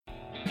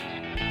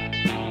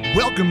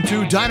Welcome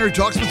to Diner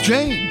Talks with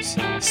James.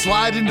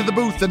 Slide into the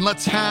booth and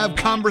let's have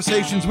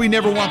conversations we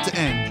never want to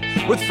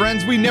end, with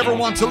friends we never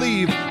want to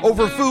leave,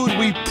 over food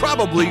we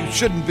probably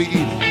shouldn't be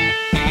eating.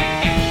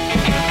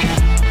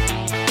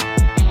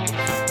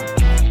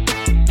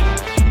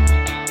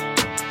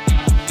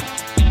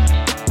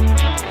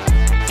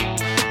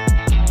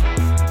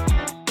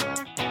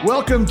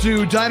 Welcome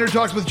to Diner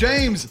Talks with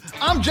James.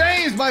 I'm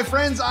James, my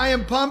friends. I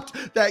am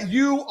pumped that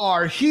you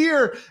are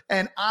here,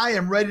 and I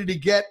am ready to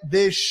get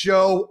this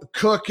show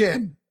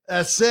cooking.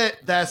 That's it.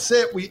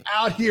 We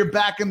out here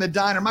back in the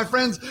diner. My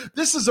friends,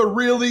 this is a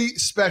really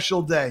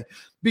special day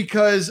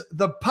because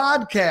the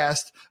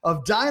podcast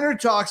of Diner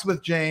Talks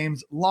with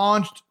James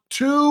launched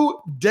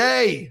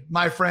today,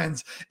 my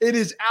friends. It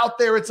is out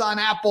there. It's on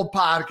Apple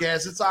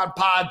Podcasts. It's on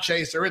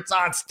Podchaser. It's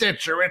on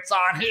Stitcher. It's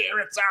on here.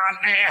 It's on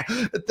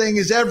there. The thing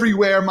is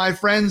everywhere, my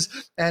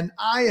friends. And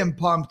I am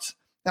pumped.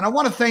 And I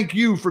want to thank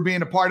you for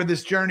being a part of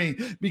this journey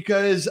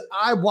because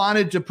I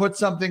wanted to put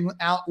something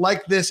out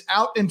like this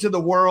out into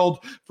the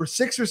world for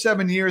 6 or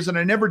 7 years, and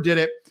I never did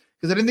it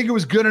because I didn't think it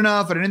was good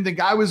enough, and I didn't think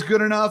I was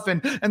good enough.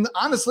 And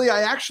honestly,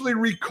 I actually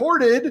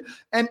recorded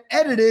and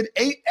edited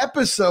 8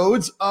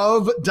 episodes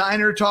of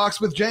Diner Talks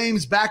with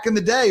James back in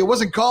the day. It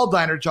wasn't called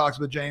Diner Talks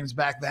with James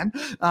back then,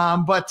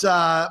 but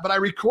I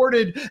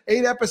recorded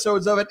 8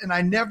 episodes of it, and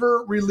I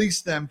never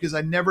released them because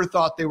I never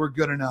thought they were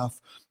good enough.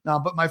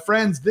 But my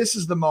friends, this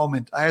is the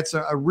moment. I had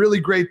a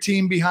really great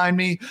team behind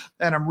me,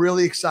 and I'm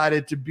really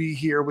excited to be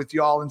here with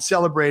y'all and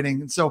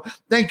celebrating. And so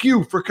thank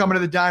you for coming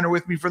to the diner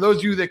with me. For those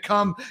of you that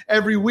come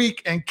every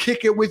week and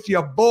kick it with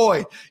your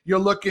boy, you're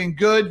looking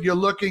good. You're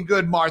looking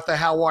good. Martha,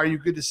 how are you?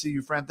 Good to see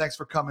you, friend. Thanks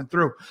for coming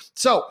through.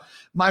 So,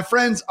 my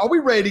friends, are we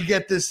ready to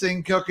get this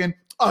thing cooking?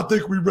 I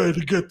think we're ready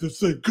to get this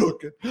thing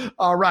cooking.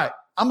 All right.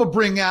 I'm going to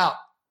bring out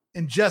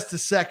in just a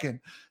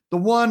second the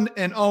one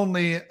and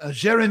only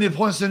Jeremy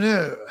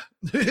Poinceneux.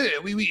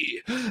 Oui, oui.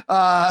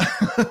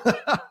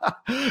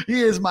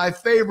 He is my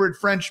favorite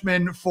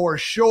Frenchman for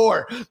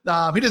sure. He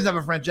doesn't have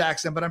a French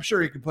accent, but I'm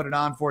sure he can put it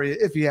on for you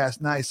if he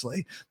asks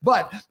nicely.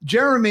 But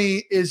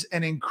Jeremy is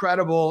an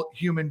incredible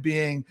human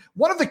being,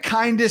 one of the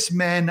kindest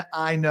men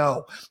I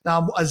know.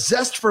 A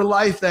zest for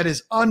life that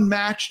is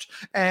unmatched,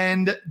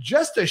 and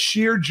just a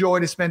sheer joy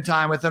to spend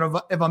time with him.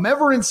 If I'm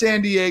ever in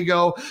San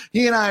Diego,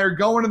 he and I are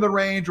going to the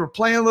range. We're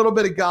playing a little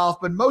bit of golf,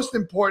 but most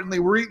importantly,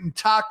 we're eating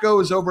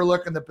tacos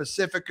overlooking the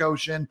Pacific Ocean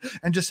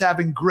and just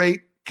having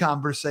great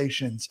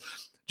conversations.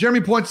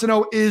 Jeremy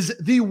Poinceneux is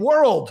the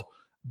world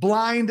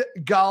blind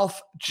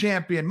golf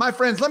champion. My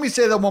friends, let me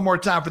say that one more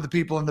time for the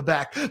people in the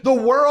back. The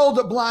world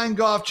blind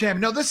golf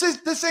champion. No,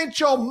 this ain't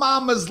your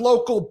mama's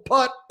local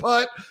putt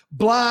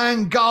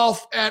blind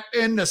golf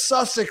in the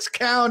Sussex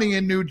County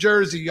in New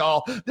Jersey,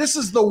 y'all. This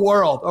is the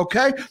world,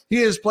 okay?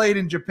 He has played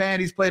in Japan.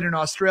 He's played in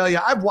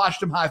Australia. I've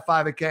watched him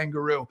high-five a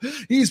kangaroo.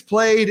 He's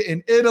played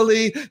in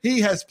Italy. He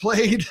has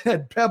played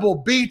at Pebble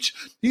Beach.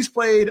 He's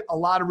played a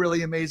lot of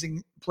really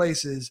amazing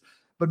places.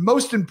 But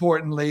most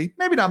importantly,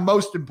 maybe not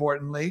most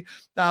importantly,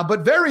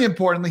 but very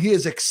importantly, he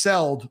has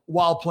excelled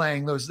while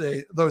playing those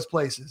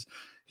places.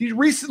 He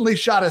recently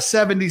shot a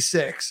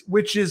 76,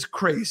 which is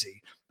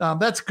crazy.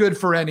 That's good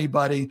for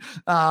anybody,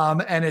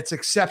 and it's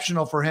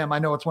exceptional for him. I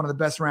know it's one of the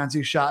best rounds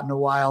he's shot in a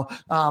while.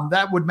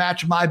 That would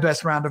match my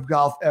best round of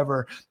golf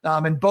ever,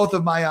 and both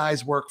of my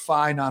eyes work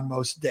fine on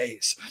most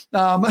days.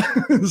 But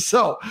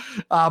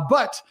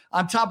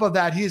on top of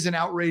that, he's an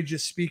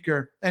outrageous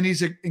speaker, and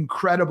he's an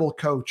incredible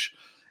coach.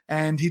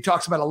 And he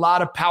talks about a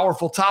lot of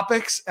powerful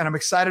topics, and I'm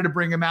excited to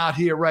bring him out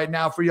here right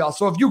now for y'all.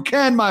 So if you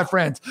can, my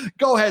friends,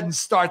 go ahead and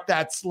start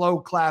that slow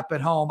clap at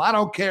home. I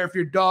don't care if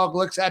your dog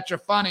looks at you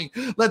funny.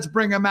 Let's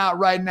bring him out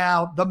right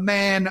now. The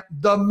man,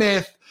 the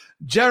myth,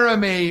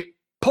 Jeremy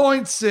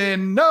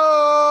Poinceneux.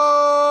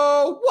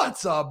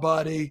 What's up,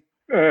 buddy?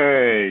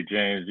 Hey,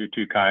 James, you're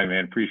too kind,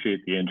 man.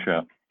 Appreciate the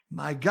intro.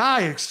 My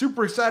guy,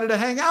 super excited to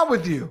hang out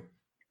with you.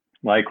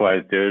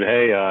 Likewise, dude.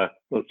 Hey,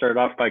 let's start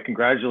off by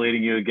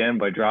congratulating you again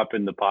by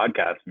dropping the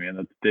podcast, man.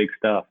 That's big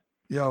stuff.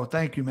 Yo,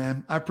 thank you,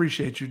 man. I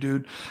appreciate you,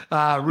 dude.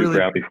 Really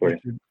happy for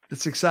you.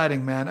 It's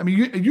exciting, man. I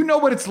mean, you know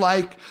what it's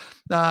like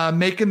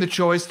making the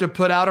choice to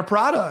put out a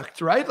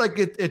product, right? Like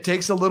it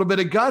takes a little bit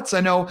of guts.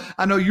 I know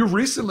you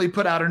recently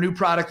put out a new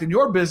product in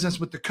your business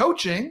with the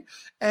coaching,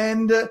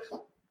 and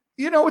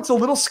it's a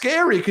little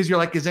scary because you're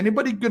like, is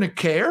anybody going to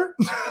care?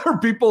 Are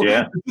people,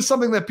 Is this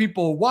something that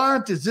people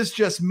want? Is this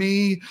just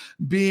me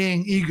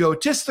being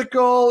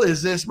egotistical?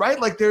 Is this right?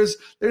 Like there's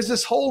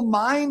this whole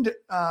mind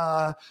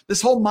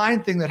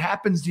thing that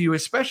happens to you,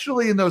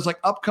 especially in those like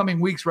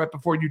upcoming weeks right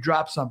before you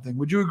drop something.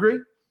 Would you agree?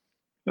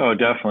 Oh,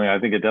 definitely. I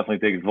think it definitely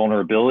takes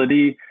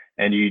vulnerability,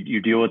 and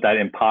you deal with that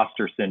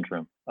imposter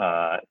syndrome.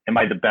 Am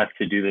I the best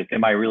to do this?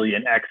 Am I really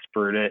an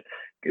expert at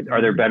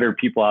Are there better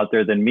people out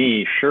there than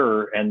me?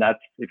 Sure. And that's,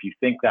 if you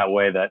think that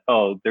way, that,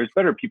 oh, there's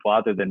better people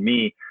out there than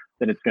me,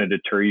 then it's going to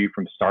deter you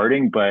from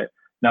starting. But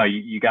no,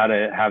 you got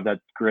to have that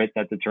grit,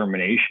 that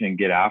determination, and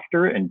get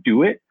after it and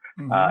do it,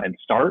 and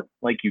start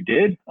like you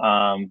did.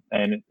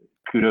 And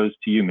kudos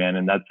to you, man.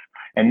 And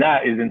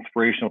that is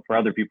inspirational for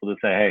other people to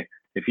say, hey,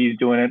 if he's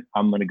doing it,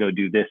 I'm going to go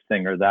do this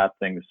thing or that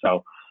thing.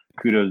 So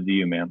kudos to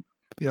you, man.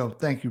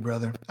 Thank you,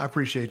 brother. I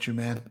appreciate you,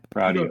 man.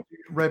 Proud of you.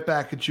 Right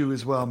back at you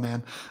as well,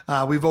 man.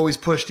 We've always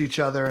pushed each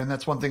other, and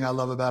that's one thing I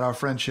love about our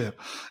friendship.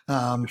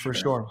 For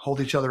sure. Hold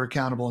each other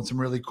accountable in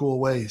some really cool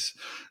ways.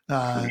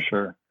 For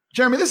sure.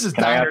 Jeremy, this is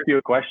Can I ask you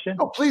a question?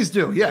 Oh, please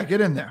do. Yeah, get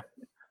in there.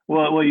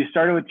 Well, you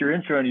started with your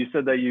intro and you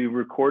said that you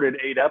recorded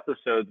 8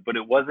 episodes, but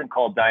it wasn't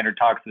called Diner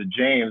Talks with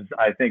James.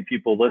 I think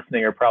people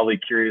listening are probably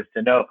curious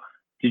to know,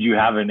 did you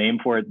have a name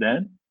for it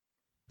then?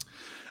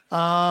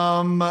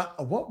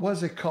 What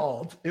was it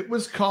called? It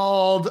was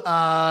called,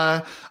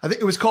 I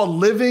think it was called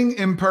Living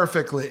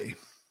Imperfectly.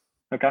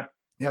 Okay.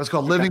 Yeah, it was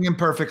called Living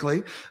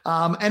Imperfectly.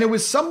 And it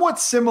was somewhat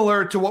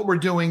similar to what we're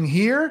doing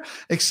here,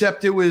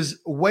 except it was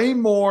way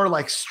more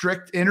like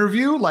strict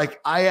interview.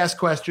 Like I ask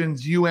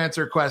questions, you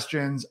answer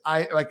questions.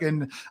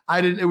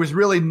 It was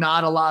really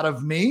not a lot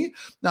of me.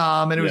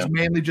 And it was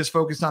mainly just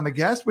focused on the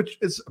guest, which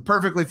is a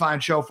perfectly fine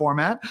show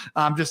format.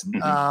 And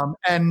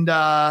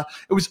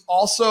it was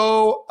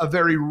also a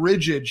very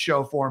rigid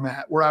show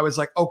format where I was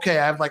like, okay,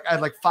 I had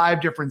like 5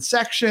 different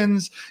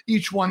sections.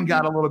 Each one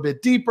got a little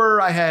bit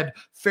deeper. I had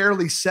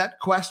fairly set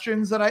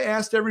questions that I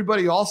asked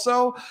everybody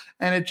also.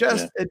 And it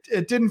just,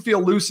 it didn't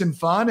feel loose and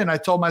fun. And I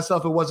told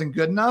myself it wasn't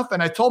good enough.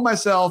 And I told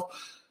myself,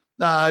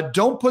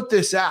 don't put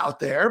this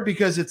out there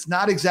because it's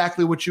not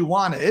exactly what you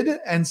wanted.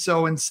 And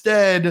so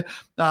instead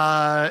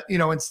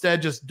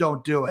just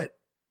don't do it.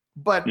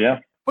 But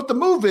what the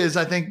move is,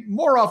 I think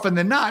more often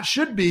than not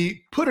should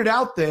be put it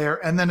out there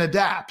and then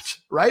adapt.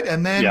 Right.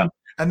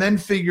 And then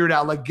figure it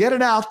out, like get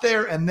it out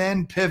there and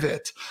then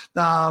pivot.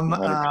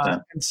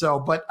 And so,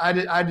 but I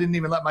didn't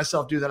even let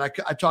myself do that.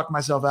 I talked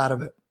myself out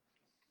of it.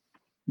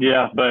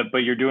 Yeah. But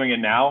you're doing it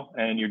now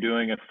and you're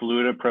doing a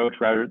fluid approach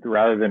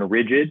rather than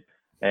rigid.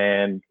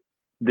 And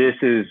this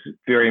is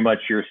very much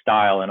your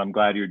style. And I'm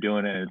glad you're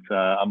doing it.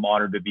 I'm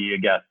honored to be a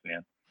guest,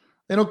 man.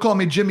 They don't call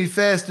me Jimmy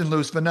Fast and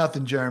Loose for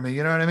nothing, Jeremy.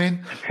 You know what I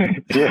mean?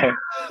 Yeah.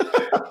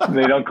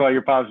 They don't call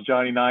your pops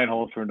Johnny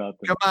Nineholes for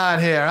nothing. Come on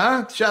here,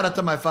 huh? Shout out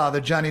to my father,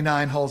 Johnny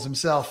Nineholes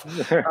himself.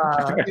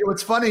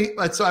 It's funny.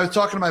 So I was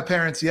talking to my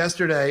parents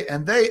yesterday,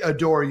 and they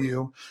adore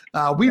you.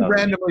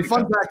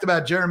 Fun fact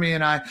about Jeremy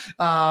and I,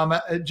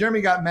 Jeremy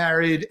got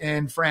married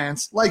in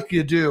France, like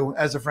you do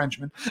as a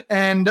Frenchman.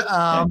 And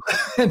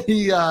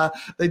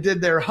they did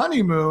their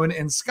honeymoon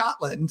in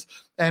Scotland.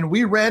 And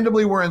we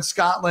randomly were in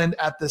Scotland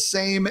at the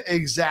same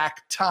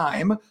exact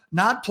time,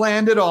 not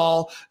planned at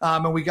all.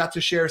 And we got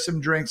to share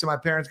some drinks, and my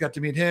parents got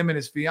to meet him and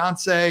his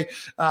fiance,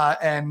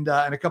 and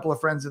a couple of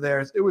friends of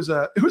theirs. It was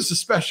a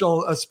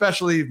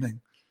special evening.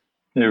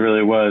 It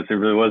really was. It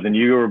really was. And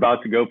you were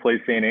about to go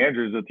play St.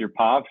 Andrews with your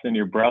pops and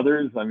your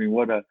brothers. I mean,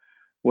 what a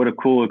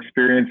cool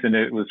experience. And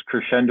it was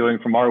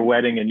crescendoing from our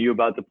wedding and you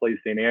about to play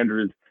St.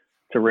 Andrews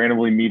to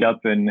randomly meet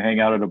up and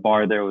hang out at a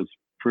bar there was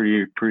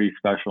pretty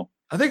special.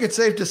 I think it's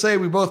safe to say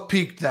we both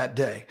peaked that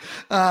day.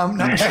 Fair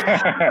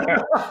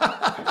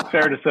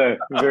to say.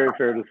 Very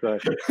fair to say.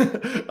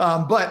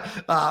 But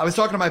I was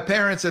talking to my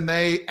parents, and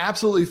they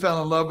absolutely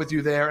fell in love with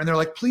you there. And they're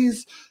like,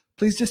 please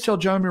just tell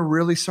John we're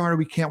really sorry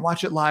we can't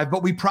watch it live.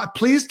 But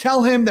please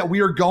tell him that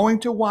we are going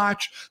to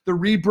watch the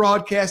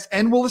rebroadcast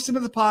and we'll listen to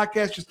the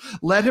podcast. Just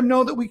let him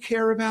know that we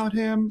care about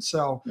him.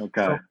 So,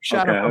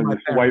 shout out to my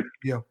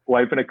parents.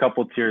 Wiping a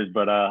couple tears,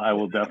 but I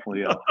will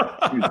definitely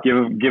give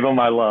him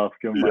my love.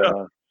 Give him my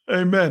love.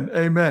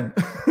 Amen.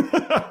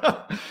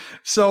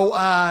 So,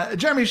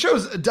 Jeremy,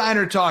 shows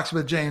Diner Talks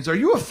with James. Are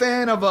you a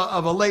fan of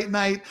a late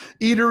night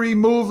eatery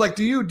move? Like,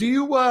 do you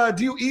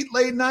eat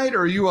late night,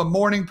 or are you a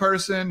morning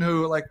person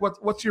who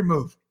what's your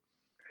move?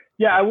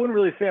 Yeah, I wouldn't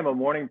really say I'm a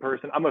morning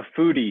person. I'm a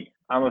foodie.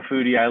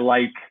 I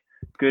like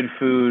good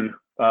food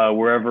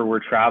wherever we're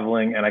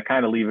traveling, and I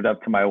kind of leave it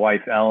up to my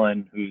wife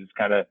Ellen, who's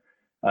kind of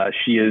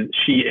she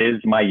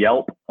is my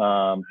Yelp,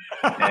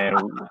 and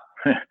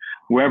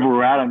wherever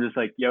we're at, I'm just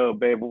like, yo,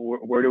 babe,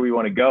 where do we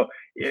want to go?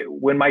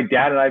 When my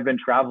dad and I have been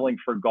traveling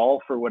for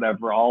golf or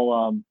whatever,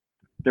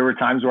 there were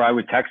times where I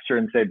would text her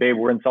and say, babe,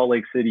 we're in Salt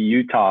Lake City,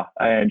 Utah.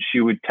 And she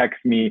would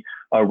text me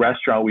a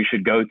restaurant we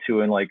should go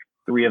to and like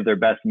 3 of their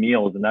best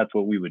meals. And that's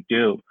what we would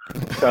do.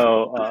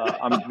 So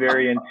I'm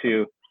very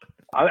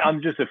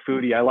I'm just a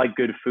foodie. I like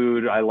good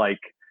food. I like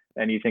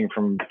anything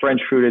from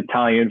French food,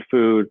 Italian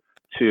food,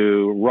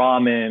 to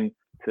ramen,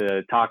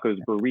 to tacos,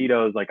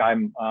 burritos. Like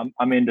I'm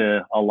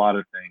into a lot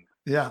of things.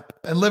 Yeah.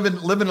 And living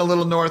a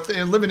little north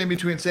and living in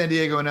between San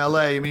Diego and LA,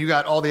 I mean, you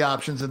got all the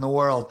options in the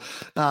world,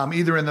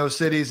 either in those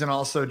cities and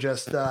also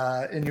just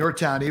in your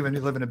town, even you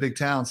live in a big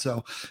town.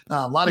 So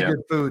a lot of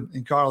good food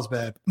in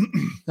Carlsbad.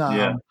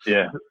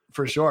 Yeah.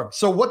 For sure.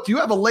 So what, do you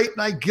have a late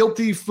night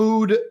guilty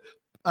food,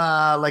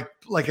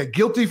 like a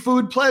guilty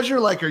food pleasure?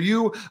 Like, are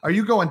you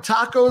going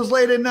tacos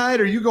late at night?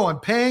 Are you going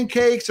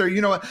pancakes? Or,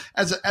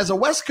 as a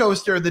West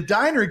Coaster, the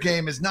diner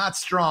game is not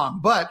strong,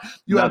 but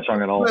you have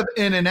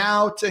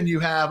In-N-Out, and you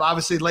have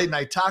obviously late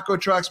night taco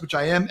trucks, which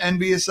I am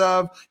envious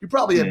of. You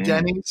probably have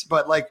Denny's,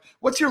 but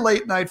what's your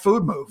late night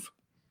food move?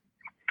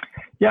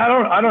 Yeah,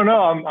 I don't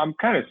know. I'm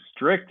kind of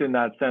strict in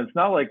that sense.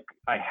 Not like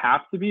I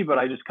have to be, but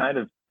I just kind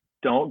of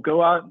don't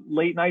go out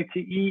late night to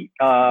eat.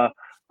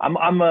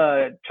 I'm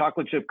a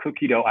chocolate chip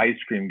cookie dough ice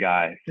cream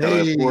guy. So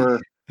Hey.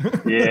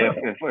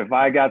 if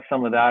I got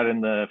some of that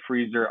in the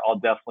freezer, I'll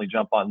definitely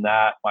jump on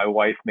that. My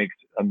wife makes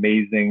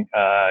amazing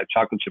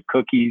chocolate chip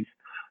cookies.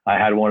 I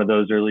had one of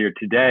those earlier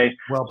today.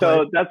 Well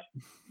so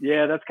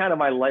played. that's kind of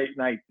my late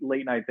night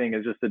thing,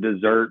 is just a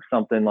dessert,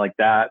 something like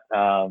that.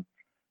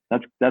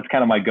 That's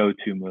kind of my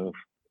go-to move.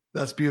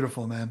 That's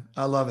beautiful, man.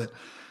 I love it.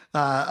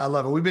 I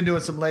love it. We've been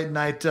doing some late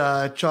night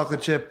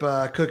chocolate chip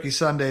cookie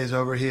Sundays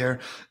over here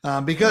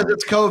because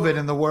it's COVID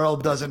and the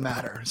world doesn't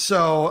matter.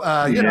 So,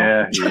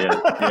 yeah.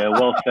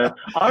 Well said.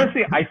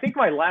 Honestly, I think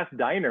my last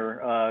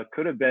diner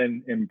could have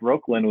been in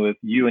Brooklyn with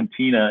you and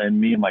Tina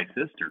and me and my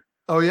sister.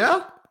 Oh,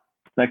 yeah?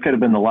 That could have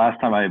been the last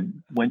time I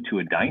went to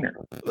a diner.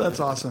 That's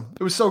awesome.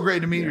 It was so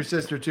great to meet your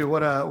sister too.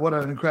 What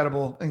an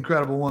incredible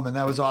woman.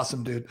 That was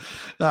awesome, dude.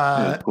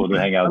 It's cool to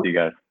hang out with you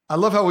guys. I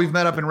love how we've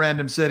met up in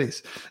random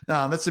cities.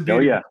 That's the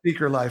beauty of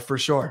speaker life for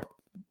sure.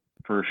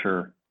 For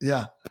sure.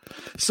 Yeah.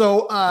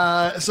 So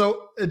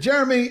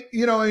Jeremy,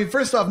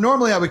 first off,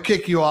 normally I would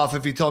kick you off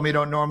if you told me you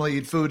don't normally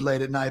eat food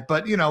late at night,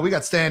 but we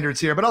got standards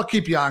here, but I'll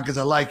keep you on because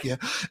I like you.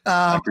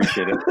 I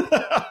appreciate it.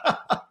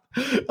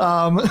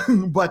 I'm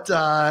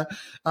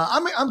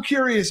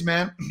curious,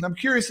 man. I'm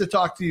curious to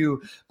talk to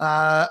you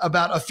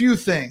about a few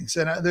things,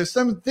 and there's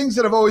some things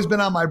that have always been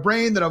on my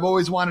brain that I've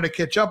always wanted to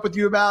catch up with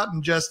you about,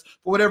 and just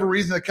for whatever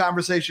reason, the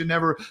conversation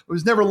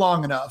was never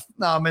long enough.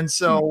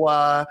 So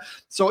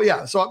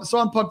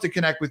I'm pumped to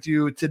connect with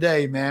you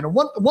today, man. And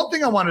one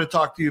thing I wanted to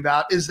talk to you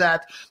about is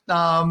that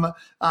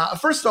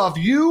first off,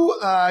 you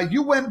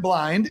went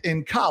blind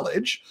in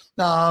college.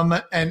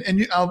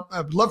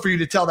 I'd love for you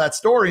to tell that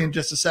story in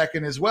just a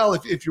second as well,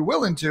 if you're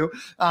willing to.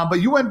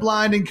 But you went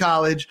blind in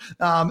college,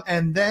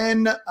 and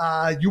then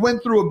you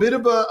went through a bit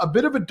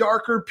of a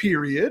darker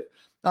period.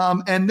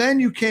 And then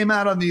you came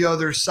out on the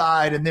other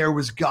side, and there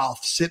was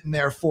golf sitting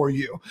there for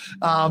you.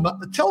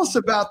 Tell us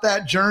about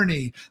that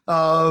journey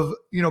of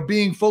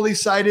being fully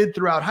sighted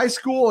throughout high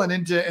school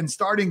and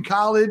starting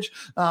college,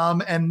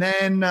 and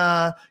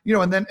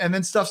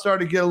then stuff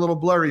started to get a little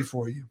blurry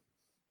for you.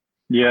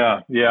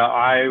 Yeah.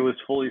 I was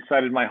fully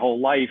sighted my whole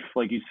life.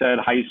 Like you said,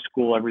 high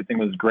school, everything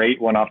was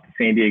great. Went off to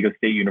San Diego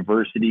State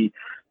University,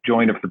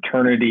 joined a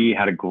fraternity,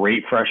 had a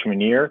great freshman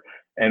year,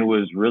 and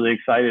was really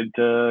excited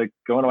to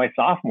go into my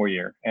sophomore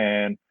year.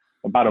 And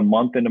about a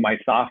month into my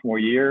sophomore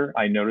year,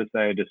 I noticed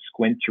I had to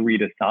squint to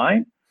read a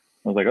sign.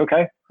 I was like,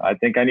 okay, I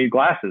think I need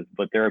glasses,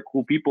 but there are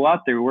cool people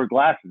out there who wear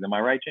glasses. Am I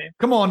right, James?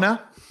 Come on now.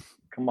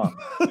 Come on.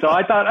 So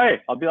I thought,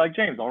 hey, I'll be like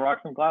James. I'll rock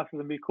some glasses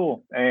and be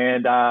cool.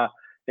 And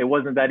it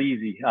wasn't that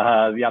easy.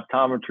 The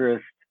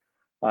optometrist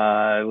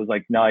was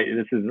like, no,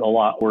 this is a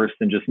lot worse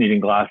than just needing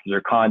glasses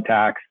or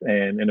contacts.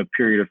 And in a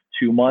period of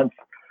 2 months,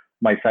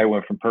 my sight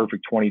went from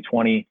perfect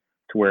 20/20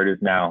 to where it is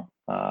now.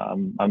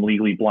 I'm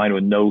legally blind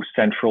with no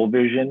central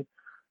vision.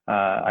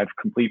 I have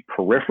complete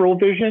peripheral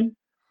vision,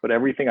 but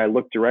everything I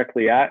look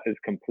directly at is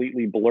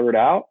completely blurred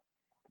out.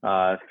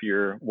 If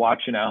you're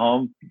watching at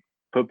home,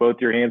 put both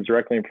your hands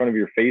directly in front of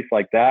your face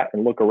like that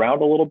and look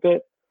around a little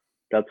bit.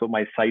 That's what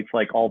my sight's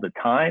like all the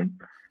time.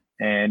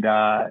 And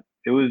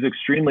it was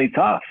extremely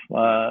tough.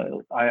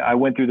 I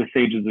went through the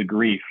stages of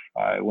grief.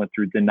 I went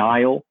through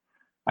denial.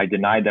 I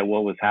denied that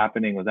what was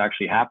happening was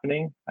actually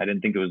happening. I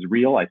didn't think it was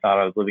real. I thought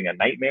I was living a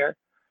nightmare.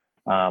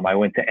 I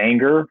went to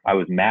anger. I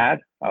was mad.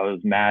 I was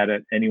mad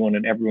at anyone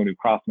and everyone who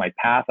crossed my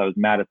path. I was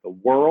mad at the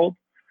world.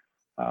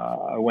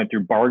 I went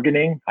through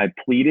bargaining. I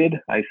pleaded.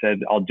 I said,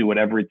 I'll do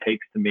whatever it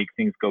takes to make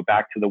things go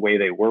back to the way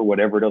they were.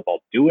 Whatever it is,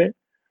 I'll do it.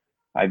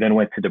 I then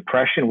went to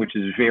depression, which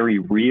is very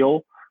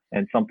real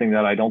and something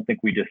that I don't think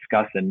we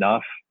discuss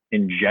enough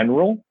in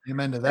general.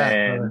 Amen to that.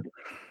 And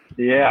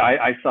yeah,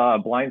 I saw a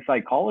blind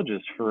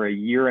psychologist for 1.5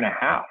 years,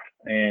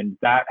 and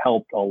that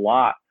helped a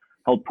lot,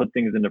 helped put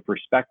things into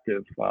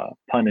perspective,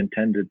 pun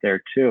intended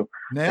there too.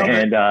 Nailed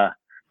it.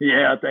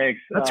 Yeah, thanks.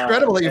 That's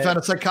incredible that you found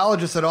a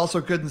psychologist that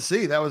also couldn't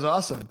see. That was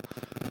awesome.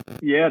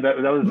 Yeah, that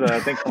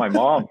was thanks to my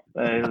mom.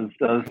 That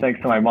was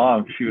thanks to my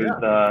mom. She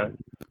was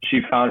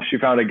she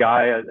found a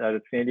guy at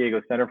a San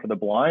Diego Center for the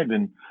Blind,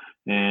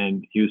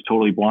 and he was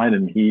totally blind,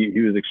 and he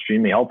was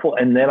extremely helpful.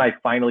 And then I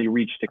finally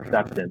reached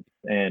acceptance,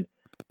 and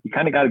you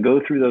kind of got to go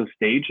through those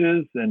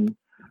stages. And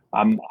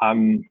I'm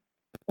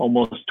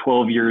almost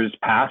 12 years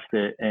past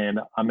it, and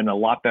I'm in a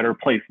lot better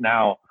place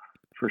now,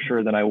 for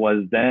sure, than I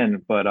was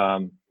then. But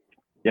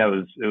yeah,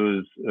 it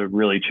was a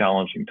really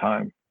challenging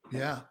time.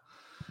 Yeah.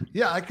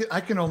 Yeah,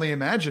 I can only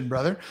imagine,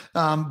 brother.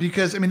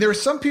 Because there are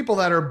some people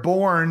that are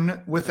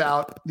born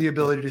without the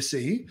ability to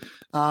see,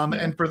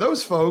 and for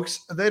those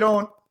folks, they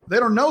don't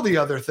know the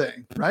other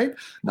thing, right?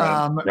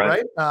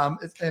 Right.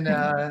 In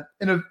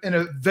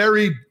a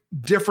very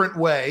different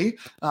way.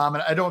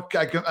 And I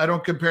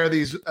don't compare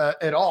these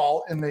at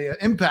all in the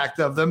impact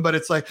of them, but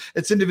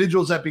it's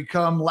individuals that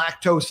become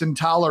lactose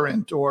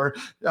intolerant or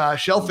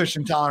shellfish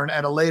intolerant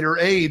at a later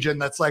age.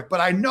 And that's like, but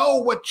I know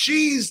what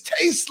cheese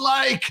tastes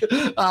like.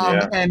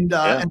 And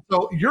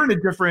so you're in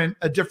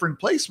a different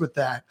place with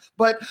that,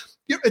 but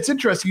it's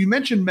interesting. You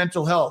mentioned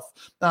mental health.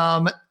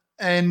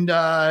 and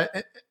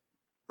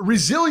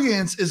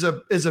resilience is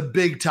a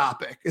big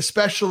topic,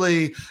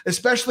 especially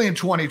in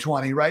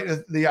 2020, right?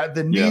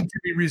 The need to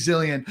be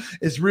resilient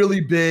is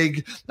really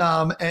big,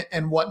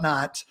 and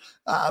whatnot.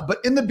 But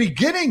in the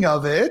beginning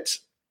of it,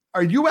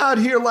 are you out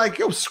here like,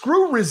 yo,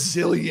 screw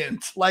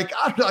resilient? Like,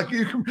 I'm like,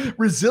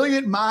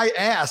 resilient my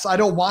ass. I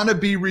don't want to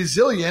be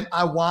resilient.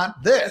 I want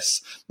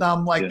this.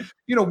 Like,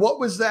 what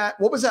was that?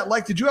 What was that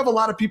like? Did you have a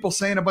lot of people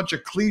saying a bunch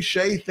of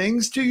cliche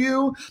things to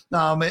you?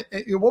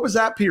 What was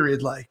that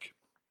period like?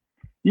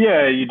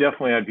 Yeah, you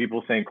definitely had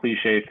people saying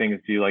cliche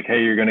things to you, like,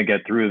 hey, you're going to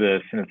get through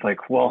this. And it's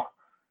like, well,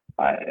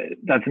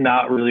 that's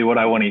not really what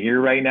I want to hear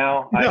right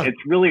now. Yeah.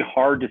 It's really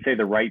hard to say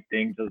the right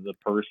things as a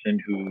person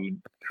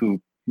who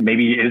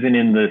maybe isn't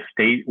in the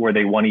state where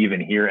they want to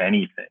even hear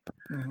anything.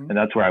 Mm-hmm. And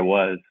that's where I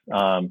was.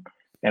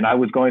 And I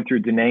was going through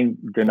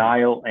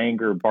denial,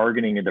 anger,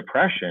 bargaining, and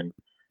depression.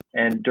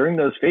 And during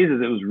those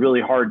phases, it was really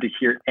hard to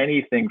hear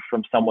anything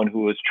from someone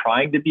who was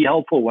trying to be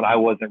helpful when I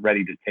wasn't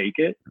ready to take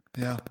it.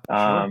 Yeah.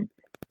 Sure.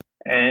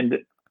 And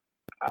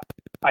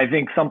I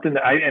think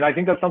I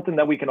think that's something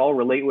that we can all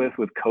relate with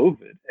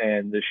COVID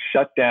and the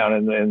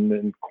shutdown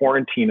and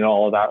quarantine and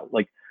all of that.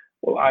 Like,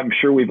 I'm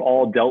sure we've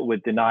all dealt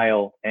with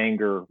denial,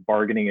 anger,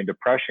 bargaining, and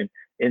depression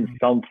in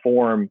some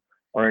form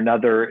or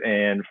another,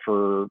 and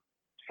for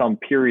some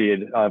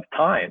period of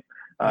time.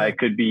 It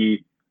could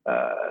be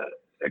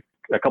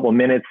a couple of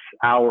minutes,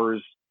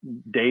 hours,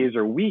 days,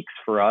 or weeks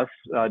for us,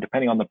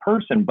 depending on the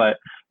person. But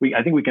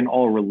I think we can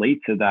all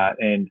relate to that,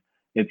 and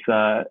it's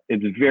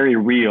very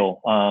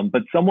real.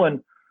 But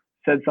someone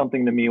said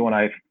something to me when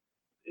I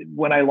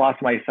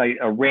lost my sight.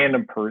 A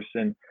random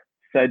person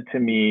said to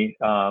me,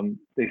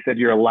 they said,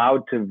 you're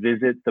allowed to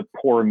visit the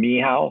poor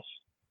me house,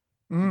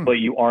 but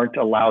you aren't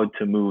allowed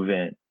to move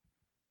in.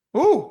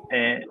 Ooh.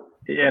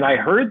 And I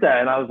heard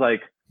that and I was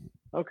like,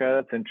 okay,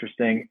 that's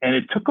interesting. And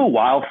it took a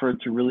while for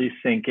it to really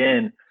sink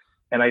in.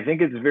 And I think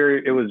it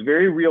was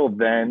very real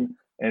then,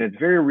 and it's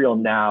very real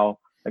now.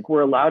 Like,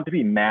 we're allowed to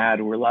be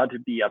mad, we're allowed to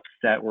be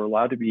upset, we're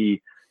allowed to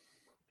be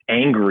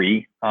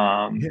angry,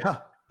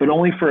 but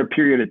only for a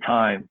period of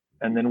time.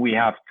 And then we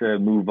have to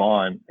move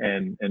on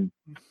and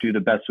do the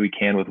best we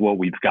can with what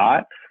we've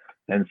got.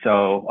 And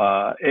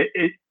so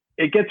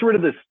it gets rid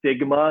of the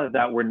stigma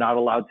that we're not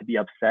allowed to be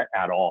upset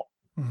at all.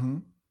 Mm-hmm.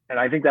 And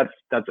I think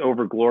that's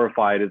over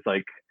glorified. It's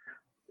like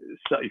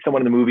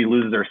someone in the movie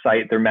loses their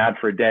sight, they're mad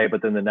for a day,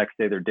 but then the next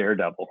day they're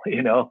Daredevil,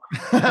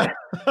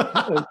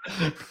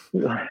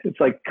 It's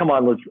like, come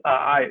on,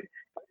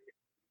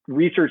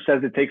 research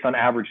says it takes on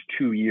average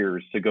 2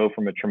 years to go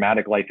from a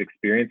traumatic life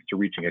experience to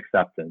reaching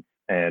acceptance.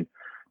 And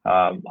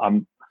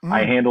I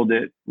handled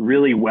it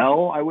really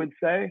well, I would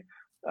say,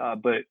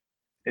 but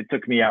it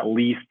took me at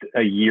least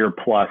a year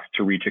plus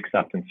to reach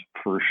acceptance,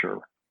 for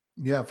sure.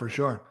 Yeah, for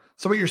sure.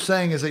 So what you're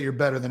saying is that you're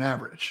better than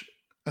average.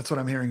 That's what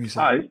I'm hearing you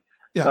say.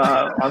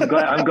 I'm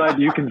glad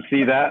you can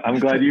see that. I'm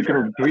glad you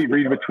can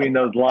read between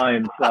those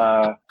lines.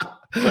 But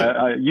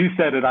you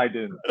said it, I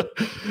didn't.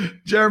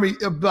 Jeremy,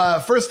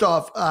 first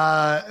off,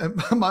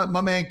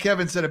 my man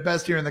Kevin said it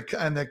best here in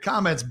the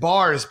comments.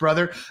 Bars,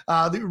 brother.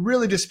 They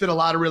really just spit a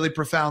lot of really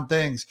profound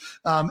things.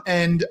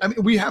 And I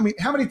mean,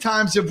 how many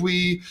times have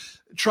we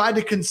tried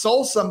to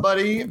console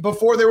somebody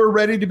before they were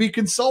ready to be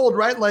consoled,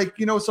 right? Like,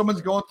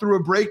 someone's going through a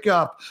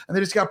breakup and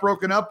they just got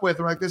broken up with.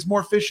 We're like, there's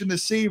more fish in the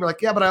sea. We're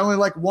like, yeah, but I only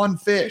like one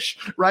fish,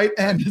 right?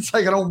 And it's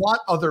like, I don't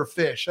want other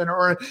fish, and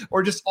or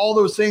just all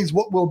those things.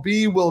 What will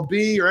be,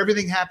 or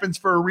everything happens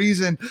for a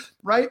reason,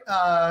 right?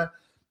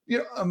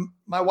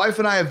 My wife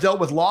and I have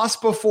dealt with loss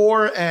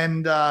before,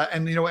 and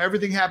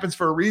everything happens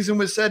for a reason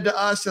was said to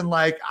us. And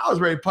like, I was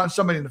ready to punch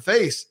somebody in the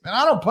face, and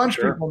I don't punch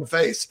people in the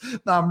face,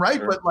 right?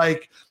 Sure. But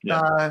like,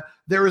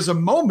 there is a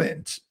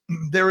moment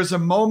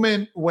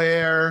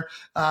where,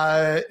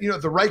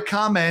 the right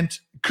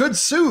comment could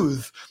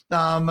soothe.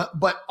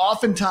 But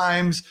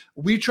oftentimes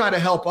we try to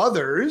help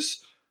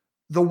others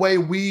the way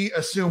we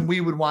assume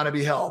we would want to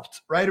be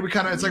helped, right?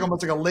 It's like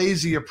almost like a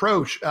lazy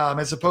approach,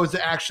 as opposed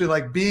to actually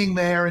like being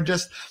there and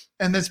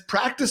this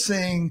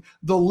practicing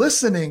the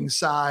listening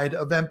side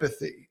of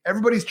empathy.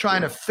 Everybody's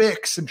trying to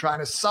fix and trying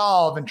to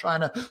solve and trying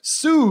to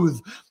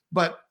soothe,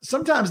 but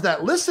sometimes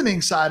that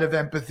listening side of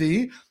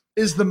empathy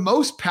is the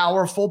most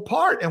powerful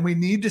part, and we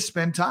need to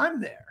spend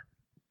time there.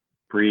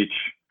 Preach,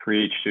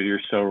 dude. You're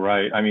so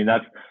right. I mean,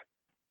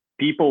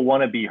 people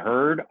want to be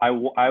heard. I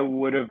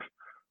would have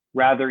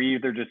rather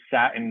either just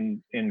sat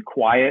in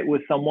quiet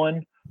with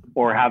someone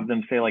or have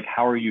them say like,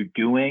 how are you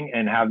doing?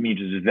 And have me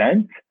just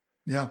vent.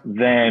 Yeah.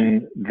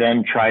 Then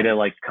try to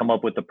like come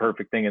up with the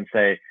perfect thing and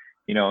say,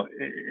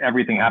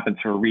 everything happens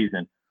for a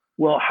reason.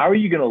 Well, how are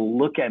you going to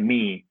look at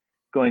me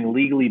going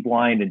legally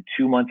blind in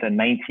 2 months at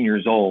 19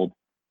 years old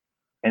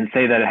and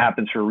say that it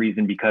happens for a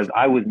reason? Because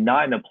I was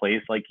not in a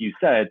place, like you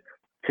said,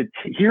 to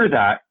hear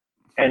that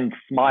and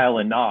smile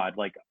and nod.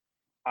 Like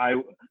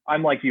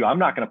I'm like you, I'm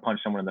not going to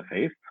punch someone in the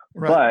face,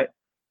 right.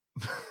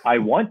 But I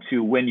want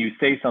to when you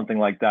say something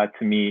like that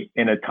to me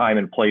in a time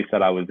and place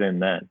that I was in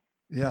then.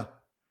 Yeah.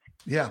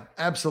 Yeah,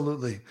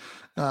 absolutely.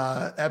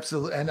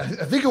 Absolutely. And I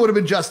think it would have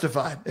been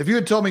justified if you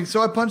had told me,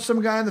 so I punched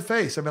some guy in the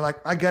face. I'd be like,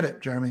 I get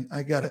it, Jeremy.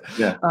 I get it.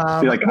 Yeah.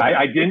 Like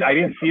I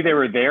didn't see they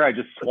were there. I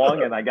just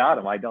swung and I got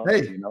him. I don't,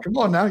 hey, come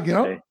on now,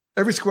 hey.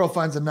 Every squirrel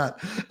finds a nut.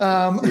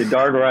 You're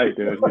darn right,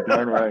 dude. You're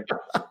darn right.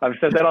 I've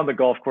said that on the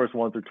golf course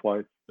once or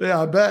twice.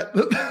 Yeah, I bet.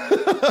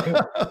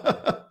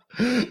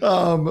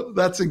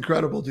 That's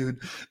incredible, dude.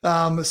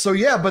 So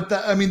yeah, but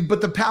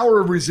the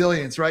power of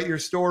resilience, right? Your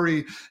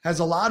story has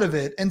a lot of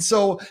it. And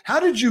so how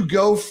did you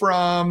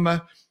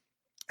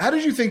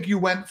think you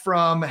went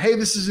from, hey,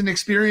 this is an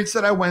experience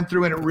that I went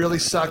through and it really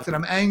sucked and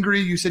I'm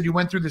angry. You said you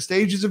went through the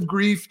stages of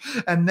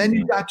grief and then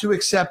you got to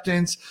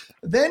acceptance.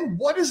 Then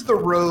what is the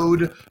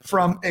road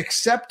from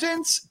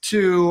acceptance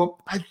to,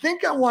 I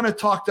think I want to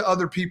talk to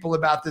other people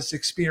about this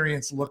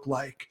experience look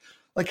like?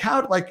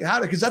 How,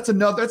 because that's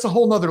a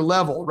whole nother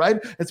level, right?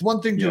 It's one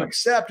thing to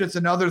accept. It's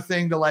another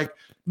thing to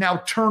now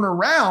turn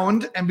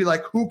around and be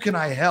like, who can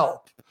I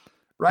help?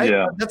 Right.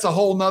 Yeah. That's a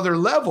whole nother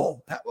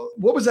level.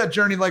 What was that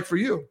journey like for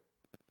you?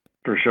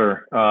 For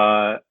sure.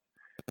 I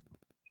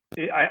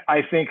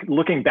think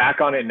looking back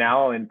on it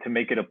now and to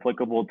make it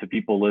applicable to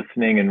people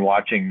listening and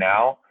watching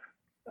now,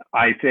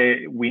 I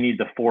say we need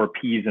the 4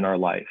 P's in our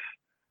life.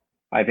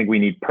 I think we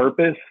need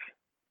purpose,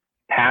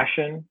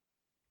 passion,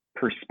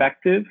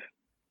 perspective,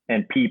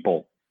 and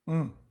people.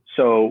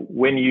 So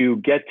when you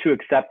get to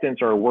acceptance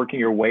or working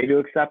your way to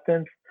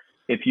acceptance,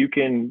 if you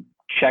can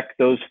check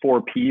those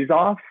 4 P's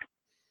off,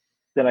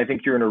 then I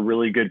think you're in a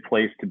really good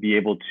place to be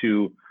able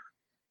to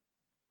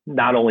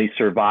not only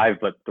survive,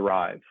 but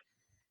thrive.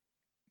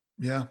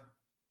 Yeah.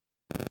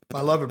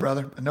 I love it,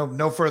 brother.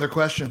 No further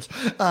questions.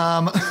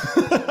 I'm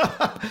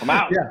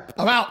out. Yeah,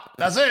 I'm out.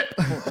 That's it.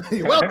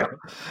 You're welcome.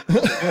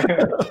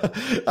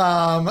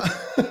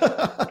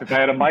 If I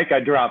had a mic,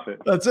 I'd drop it.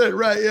 That's it.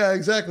 Right. Yeah,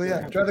 exactly.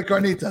 Yeah. Try the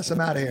carnitas.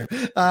 I'm out of here.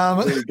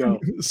 There you go.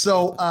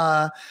 So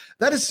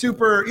that is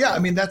super. Yeah. I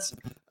mean,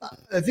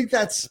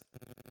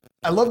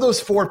 I love those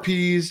 4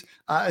 P's.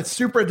 It's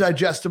super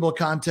digestible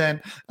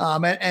content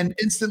and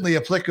instantly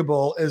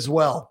applicable as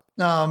well.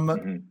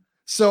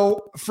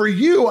 So for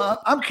you,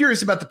 I'm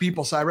curious about the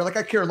people side, right?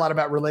 I care a lot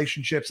about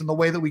relationships and the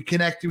way that we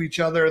connect to each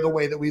other, the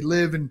way that we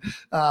live and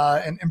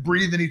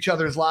breathe in each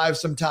other's lives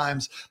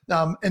sometimes.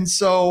 And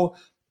so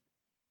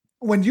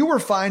when you were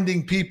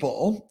finding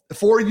people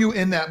for you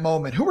in that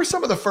moment, who were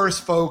some of the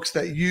first folks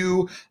that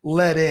you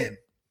let in?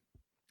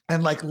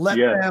 And let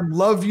them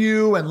love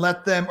you and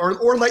let them,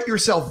 or let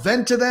yourself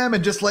vent to them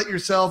and just let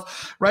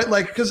yourself, right?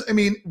 Because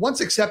once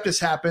acceptance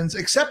happens,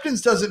 acceptance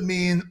doesn't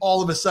mean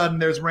all of a sudden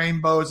there's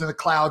rainbows and the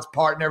clouds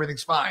part and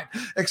everything's fine.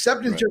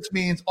 Acceptance just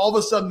means all of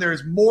a sudden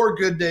there's more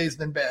good days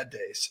than bad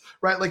days,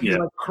 right?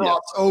 You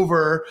cross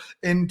over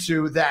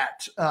into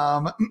that.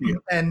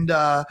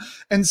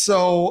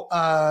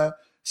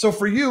 So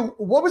for you,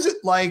 what was it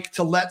like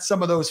to let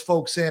some of those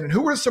folks in, and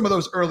who were some of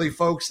those early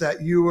folks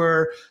that you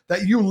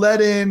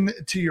let in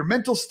to your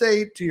mental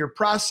state, to your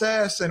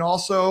process, and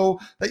also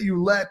that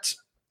you let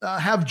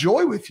have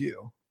joy with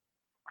you?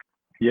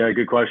 Yeah,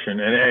 good question.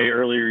 And hey,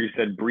 earlier you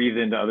said breathe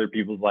into other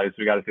people's lives.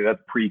 We got to say that's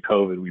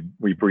pre-COVID.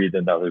 We breathed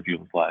into other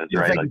people's lives,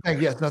 right?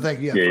 Thank you. Thank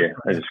you. Yeah.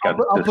 I just got.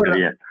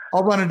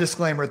 I'll run a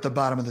disclaimer at the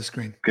bottom of the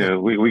screen. Good.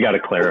 We got to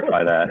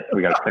clarify that.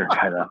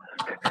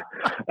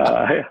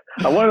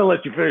 I wanted to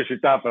let you finish your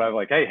thought, but I'm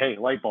like, hey,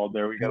 light bulb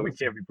there. We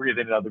can't be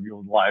breathing into other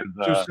people's lives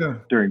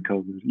during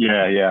COVID.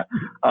 Yeah.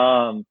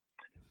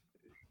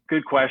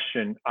 Good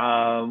question.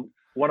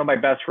 One of my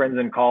best friends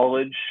in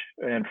college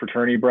and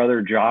fraternity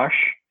brother, Josh.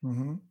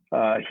 Mm-hmm.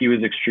 He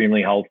was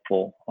extremely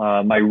helpful.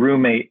 My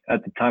roommate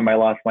at the time I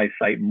lost my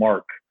sight,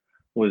 Mark,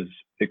 was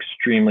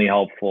extremely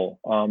helpful.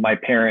 My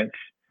parents,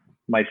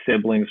 my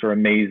siblings were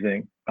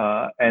amazing.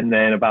 And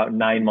then about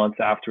 9 months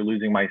after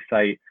losing my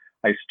sight,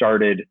 I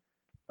started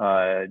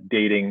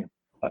dating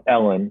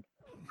Ellen,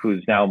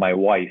 who's now my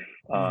wife.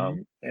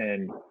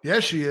 And yeah,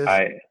 she is.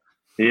 I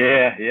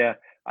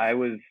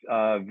was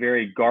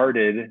very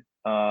guarded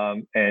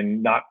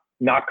and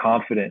not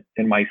confident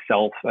in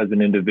myself as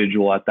an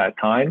individual at that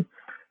time.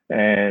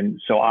 And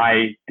so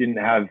I didn't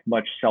have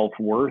much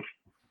self-worth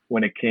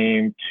when it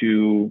came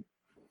to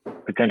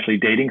potentially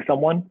dating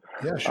someone.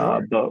 Yeah,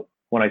 sure. But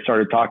when I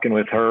started talking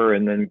with her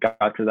and then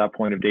got to that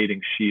point of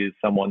dating, she is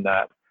someone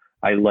that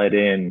I let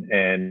in,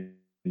 and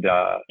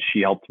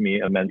she helped me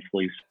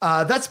immensely.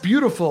 That's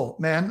beautiful,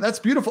 man. That's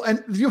beautiful.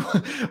 And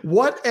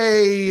what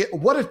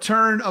a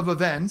turn of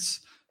events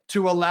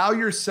to allow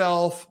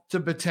yourself to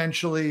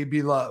potentially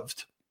be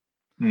loved.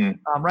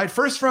 Right.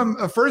 First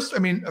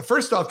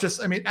off,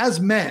 as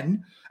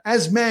men,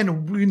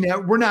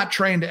 we're not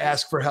trained to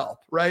ask for help.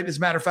 Right. As a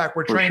matter of fact,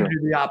 we're trained to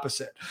do the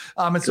opposite.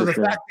 And so the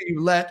fact that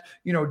you let,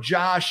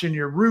 Josh and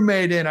your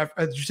roommate in,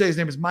 did you say his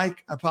name is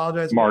Mike? I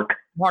apologize. Mark.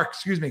 Mark,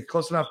 excuse me,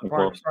 close enough. So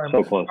Mark, close. sorry,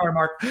 So close. sorry,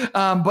 Mark.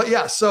 But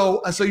yeah,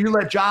 so you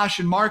let Josh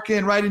and Mark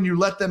in, right, and you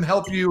let them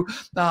help you.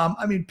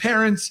 I mean,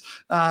 parents,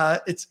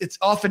 it's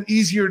often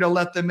easier to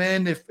let them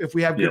in if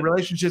we have good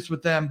relationships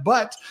with them.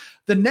 But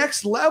the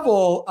next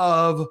level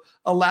of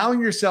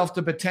allowing yourself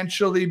to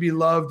potentially be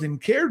loved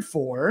and cared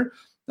for,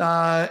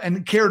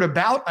 and cared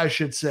about, I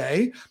should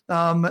say,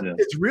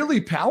 it's really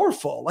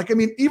powerful. Like, I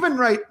mean, even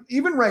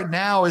right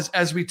now,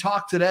 as we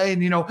talk today,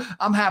 and, you know,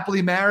 I'm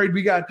happily married.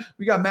 We got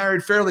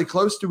married fairly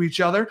close to each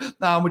other,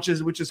 which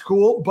is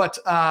cool. But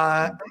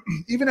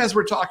even as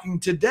we're talking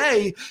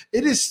today,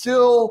 it is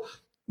still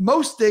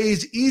most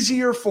days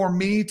easier for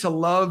me to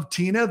love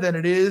Tina than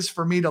it is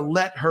for me to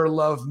let her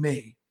love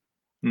me.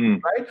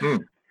 Right.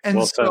 And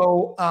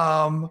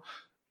well,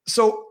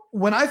 so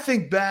when I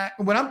think back,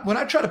 when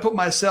I try to put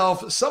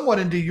myself somewhat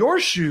into your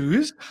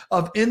shoes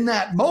of in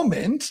that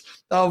moment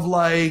of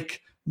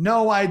like,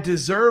 no, I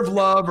deserve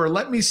love, or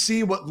let me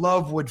see what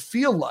love would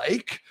feel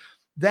like.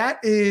 That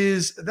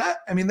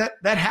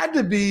had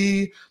to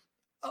be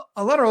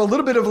a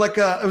little bit of like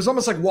it was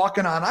almost like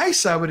walking on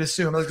ice, I would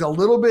assume. Like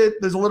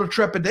there's a little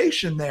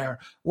trepidation there.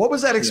 What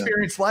was that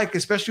experience like,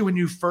 especially when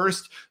you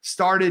first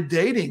started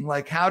dating?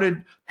 Like, how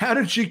did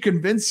she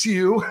convince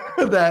you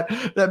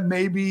that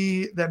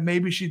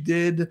maybe she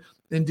did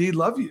indeed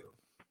love you?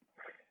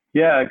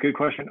 Yeah, good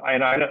question.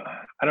 And I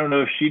don't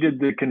know if she did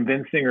the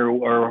convincing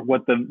or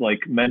what the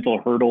like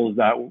mental hurdles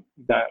that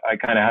I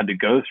kind of had to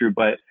go through,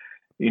 but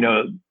you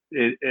know,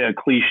 a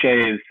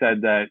cliche is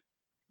said that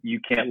you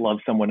can't love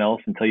someone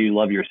else until you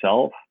love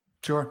yourself.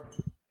 Sure.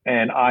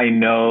 And I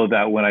know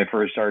that when I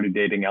first started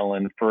dating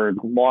Ellen, for a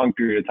long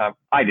period of time,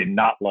 I did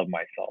not love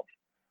myself.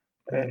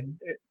 Mm-hmm.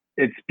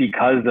 It's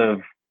because of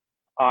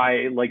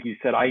like you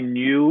said, I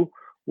knew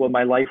what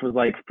my life was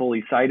like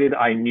fully sighted.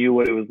 I knew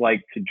what it was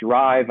like to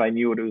drive. I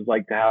knew what it was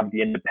like to have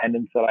the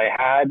independence that I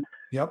had.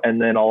 Yep.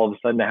 And then all of a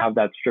sudden to have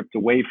that stripped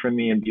away from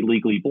me and be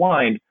legally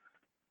blind,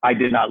 I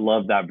did not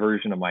love that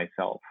version of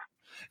myself.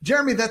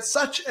 Jeremy, that's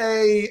such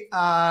a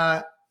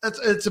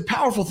it's a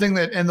powerful thing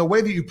and the way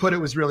that you put it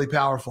was really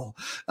powerful.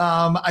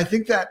 I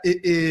think that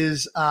it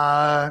is.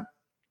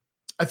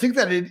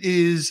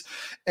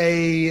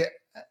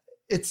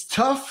 It's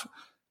tough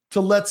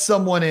to let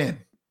someone in,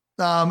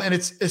 and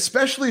it's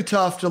especially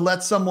tough to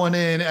let someone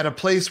in at a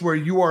place where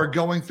you are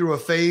going through a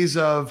phase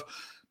of,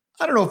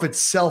 I don't know if it's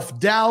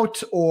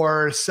self-doubt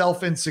or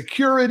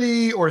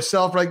self-insecurity or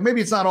maybe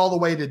it's not all the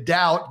way to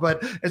doubt,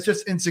 but it's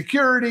just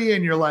insecurity.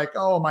 And you're like,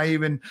 oh,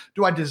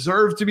 do I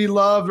deserve to be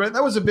loved? Right?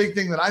 That was a big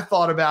thing that I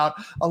thought about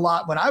a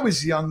lot when I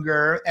was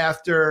younger,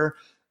 after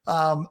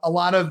a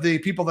lot of the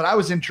people that I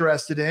was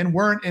interested in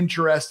weren't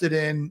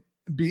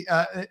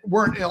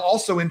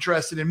also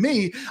interested in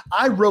me.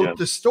 I wrote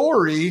the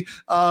story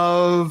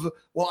of,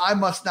 well, I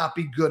must not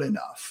be good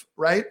enough,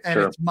 right? And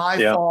it's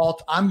my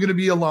fault. I'm going to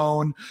be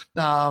alone.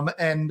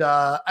 And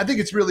I think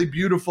it's really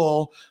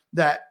beautiful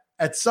that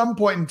at some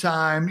point in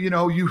time, you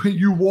know,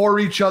 you wore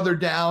each other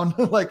down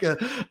like a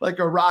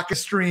rocket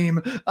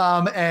stream,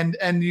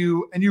 and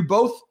you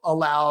both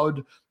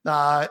allowed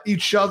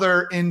each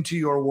other into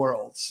your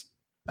worlds.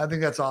 I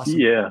think that's awesome.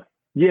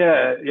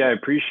 Yeah, I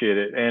appreciate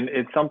it. And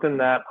it's something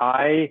that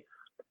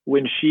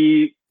when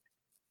she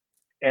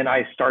and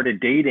I started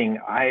dating,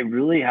 I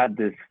really had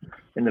this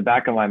in the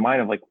back of my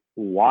mind of like,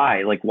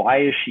 why? Like,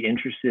 why is she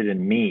interested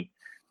in me?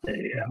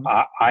 Mm-hmm.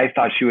 I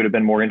thought she would have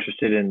been more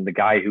interested in the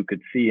guy who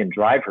could see and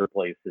drive her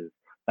places,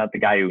 not the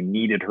guy who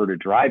needed her to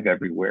drive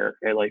everywhere.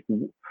 And like,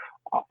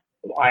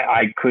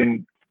 I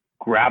couldn't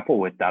grapple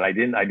with that. I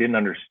didn't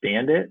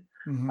understand it.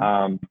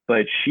 Mm-hmm.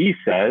 But she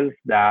says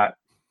that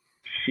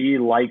she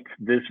liked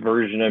this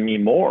version of me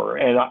more.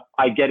 And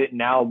I get it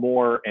now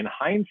more in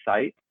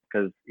hindsight,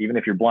 because even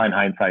if you're blind,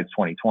 hindsight's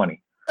 20/20.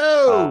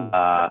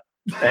 Oh,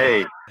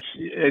 hey,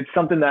 it's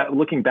something that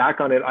looking back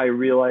on it, I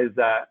realized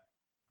that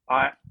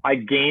I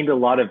gained a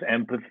lot of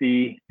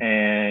empathy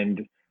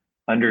and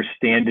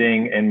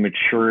understanding and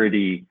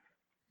maturity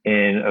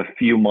in a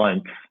few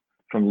months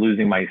from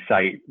losing my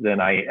sight than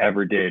I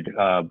ever did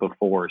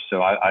before.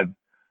 So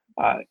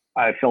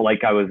I felt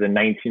like I was a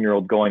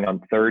 19-year-old going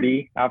on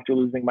 30 after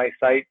losing my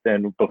sight.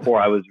 Then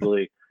before I was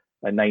really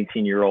a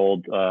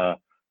 19-year-old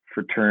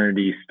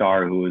fraternity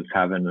star who was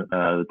having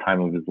the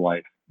time of his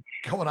life.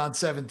 Going on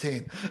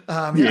 17.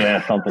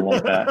 Yeah, something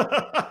like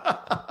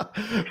that.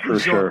 For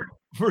sure.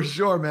 For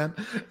sure, man.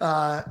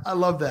 I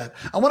love that.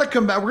 I want to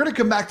come back. We're going to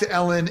come back to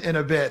Ellen in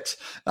a bit,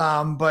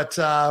 but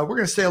we're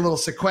going to stay a little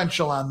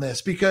sequential on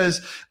this,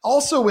 because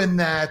also in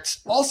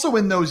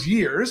those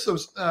years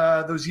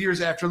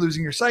after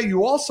losing your sight,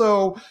 you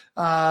also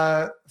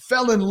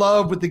fell in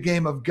love with the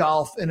game of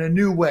golf in a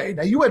new way.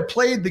 Now, you had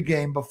played the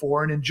game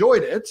before and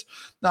enjoyed it,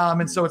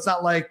 and so it's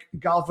not like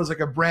golf was like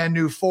a brand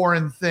new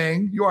foreign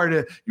thing. You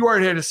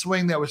already had a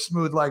swing that was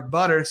smooth like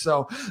butter.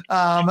 So,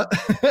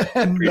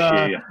 and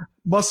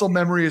muscle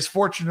memory is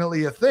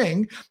fortunately a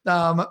thing.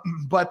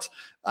 But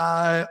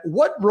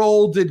what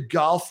role did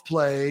golf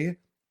play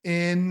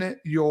in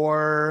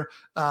your,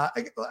 I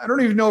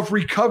don't even know if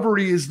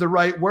recovery is the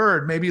right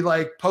word, maybe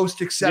like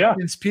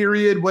post-acceptance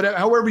period, whatever,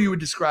 however you would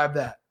describe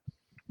that.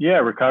 Yeah,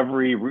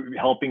 recovery,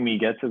 helping me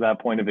get to that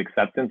point of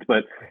acceptance.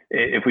 But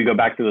if we go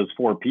back to those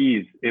 4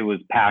 Ps, it was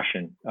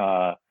passion.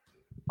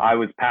 I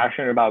was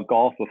passionate about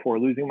golf before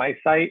losing my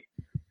sight.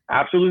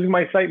 After losing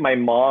my sight, my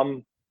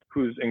mom,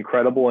 who's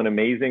incredible and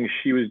amazing,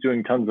 she was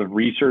doing tons of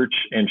research,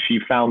 and she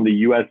found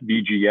the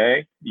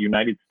USBGA, the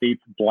United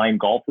States Blind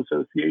Golf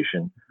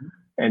Association,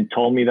 and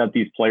told me that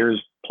these players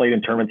played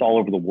in tournaments all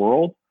over the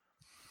world.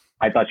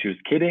 I thought she was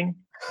kidding.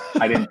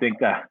 I didn't think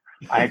that.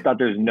 I thought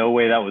there's no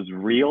way that was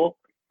real.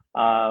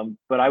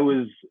 But I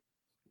was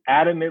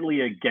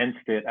adamantly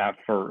against it at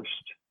first.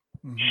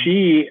 Mm-hmm.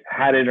 She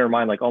had it in her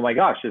mind, like, oh my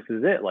gosh, this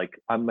is it. Like,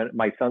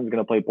 my son's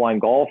going to play blind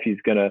golf. He's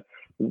going to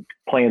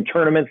play in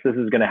tournaments. This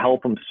is going to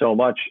help him so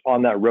much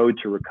on that road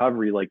to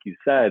recovery, like you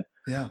said.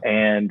 Yeah.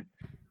 And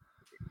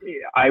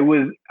I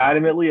was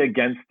adamantly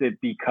against it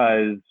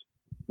because,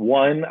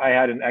 one, I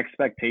had an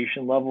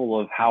expectation level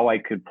of how I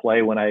could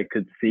play when I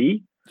could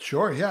see.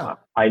 Sure. Yeah.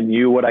 I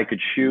knew what I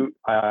could shoot.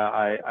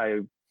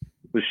 I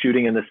was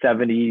shooting in the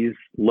 70s,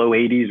 low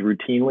 80s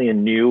routinely,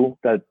 and knew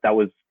that that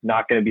was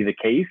not going to be the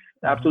case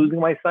after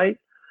losing my sight.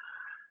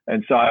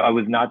 And so I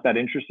was not that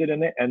interested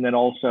in it. And then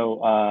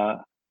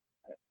also,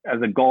 as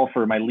a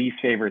golfer, my least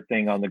favorite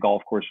thing on the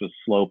golf course was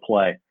slow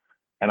play.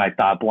 And I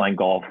thought blind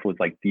golf was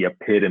like the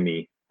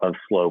epitome of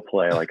slow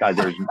play. Like,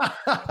 there's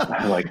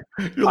like,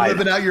 you're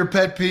living out your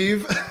pet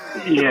peeve.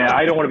 Yeah.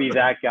 I don't want to be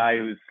that guy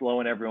who's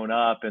slowing everyone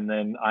up. And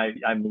then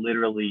I'm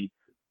literally,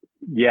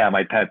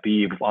 my pet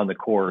peeve on the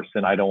course,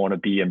 and I don't want to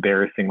be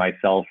embarrassing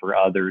myself or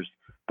others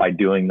by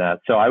doing that.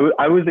 So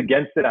I was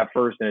against it at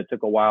first, and it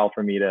took a while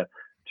for me to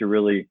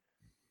really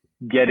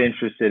get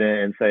interested in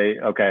it and say,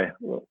 okay,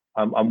 well,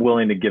 I'm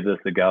willing to give this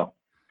a go.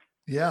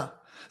 Yeah.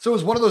 So it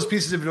was one of those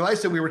pieces of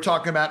advice that we were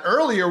talking about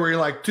earlier where you're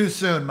like, too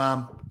soon,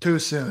 Mom, too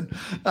soon.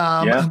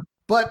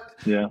 But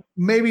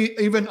maybe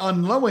even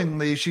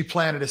unknowingly, she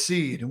planted a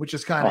seed, which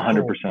is kind of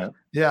 100%. Cool.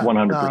 Yeah.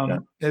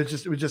 100%.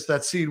 It was just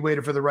that seed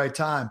waited for the right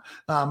time.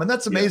 And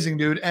that's amazing,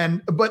 dude.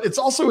 But it's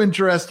also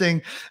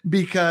interesting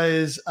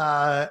because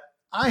I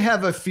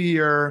have a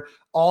fear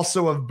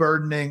also of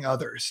burdening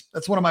others.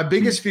 That's one of my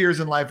biggest fears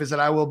in life, is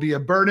that I will be a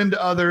burden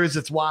to others.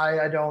 It's why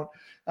I don't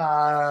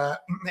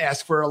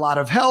ask for a lot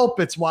of help.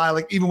 It's why,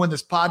 like, even when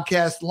this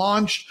podcast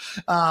launched,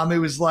 it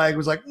was like,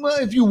 well,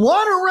 if you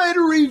want to write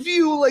a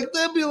review, like,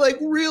 that'd be like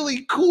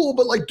really cool,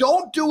 but like,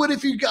 don't do it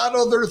if you got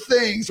other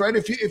things, right?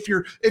 If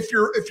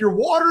your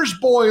water's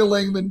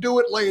boiling, then do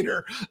it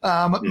later.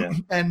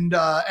 And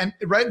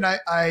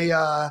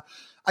I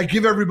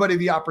give everybody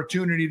the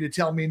opportunity to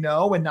tell me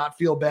no and not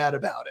feel bad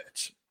about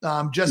it.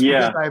 Because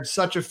I have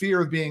such a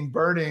fear of being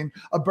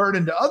a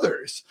burden to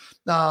others.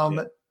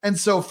 And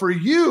so for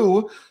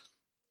you,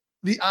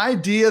 the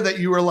idea that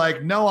you were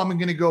like, no, I'm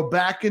going to go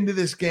back into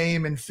this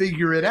game and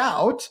figure it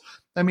out.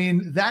 I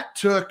mean, that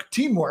took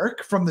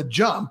teamwork from the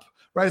jump,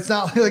 right? It's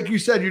not like you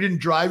said, you didn't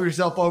drive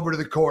yourself over to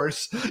the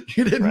course.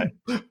 You didn't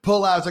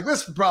pull out. It's like,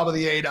 this is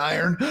probably the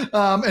 8-iron,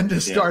 and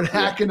just start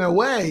hacking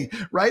away,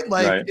 right?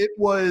 Like it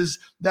was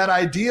that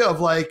idea of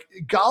like,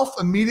 golf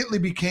immediately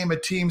became a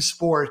team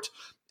sport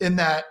in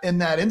that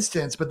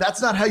instance, but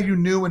that's not how you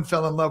knew and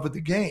fell in love with the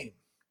game.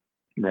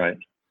 Right.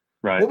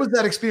 Right. What was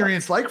that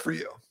experience like for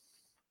you?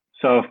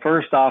 So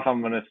first off,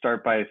 I'm going to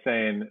start by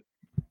saying,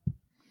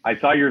 I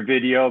saw your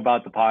video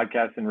about the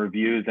podcast and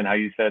reviews and how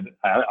you said,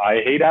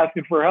 I hate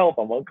asking for help.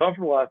 I'm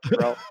uncomfortable asking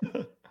for help.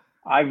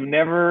 I've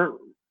never,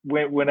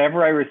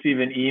 whenever I receive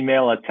an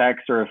email, a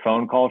text, or a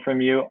phone call from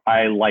you,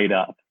 I light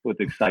up with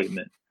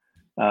excitement.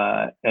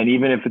 And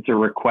even if it's a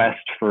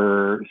request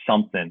for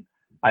something,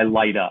 I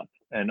light up,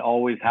 and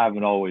always have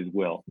and always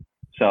will.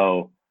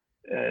 So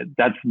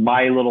that's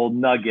my little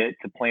nugget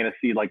to plant a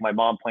seed, like my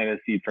mom planted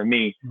a seed for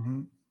me.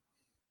 Mm-hmm.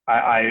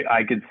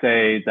 I could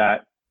say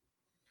that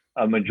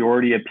a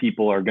majority of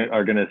people are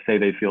going to say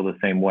they feel the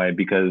same way,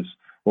 because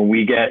when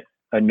we get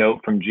a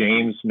note from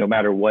James, no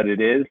matter what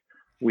it is,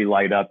 we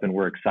light up and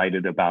we're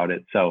excited about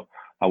it. So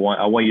I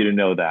want you to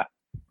know that.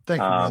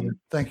 Thank you, brother.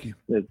 Thank you.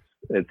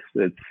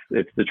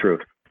 It's the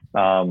truth.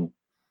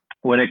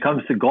 When it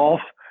comes to golf,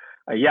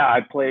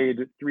 I played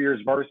 3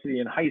 years varsity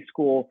in high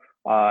school.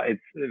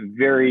 It's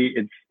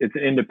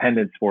an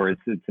independent sport.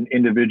 It's an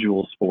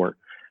individual sport.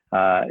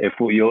 If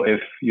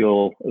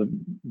you'll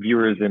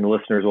viewers and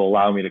listeners will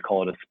allow me to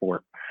call it a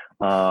sport.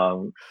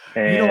 And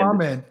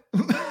I'm in.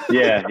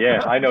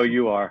 yeah, I know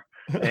you are.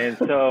 And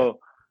so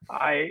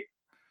I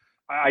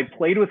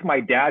played with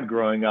my dad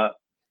growing up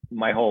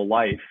my whole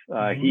life.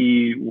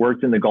 He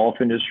worked in the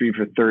golf industry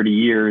for 30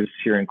 years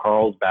here in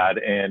Carlsbad,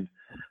 and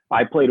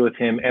I played with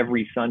him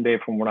every Sunday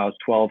from when I was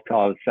 12 till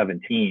I was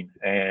 17.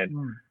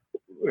 And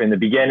in the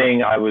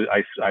beginning, I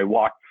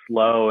walked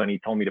slow, and he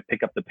told me to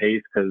pick up the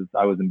pace because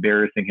I was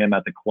embarrassing him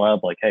at the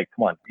club. Like, hey,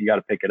 come on, you got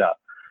to pick it up.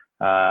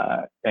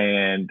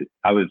 And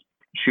I was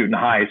shooting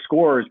high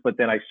scores, but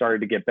then I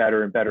started to get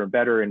better and better and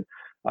better. And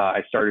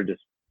I started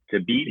to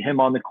beat him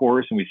on the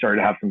course, and we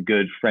started to have some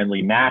good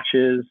friendly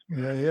matches.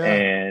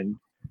 And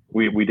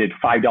we did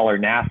 $5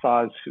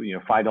 Nassau's,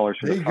 $5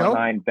 for the front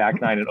nine,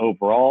 back nine, and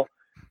overall.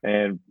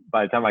 And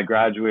by the time I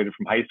graduated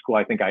from high school,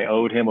 I think I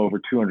owed him over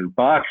 $200.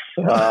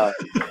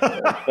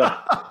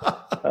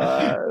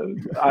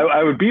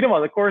 I would beat him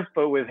on the course,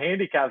 but with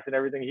handicaps and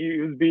everything, he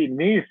was beating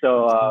me.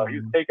 So he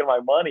was taking my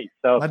money.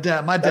 So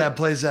my dad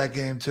plays that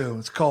game too.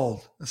 It's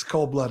cold. It's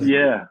cold blooded.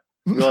 Yeah.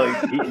 Well,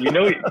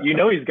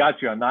 he's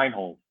got you on 9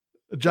 holes.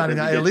 Johnny,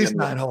 at least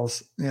 9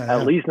 holes. Yeah.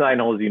 At least 9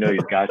 holes,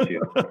 he's got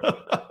you.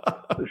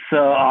 So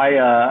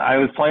I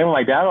was playing with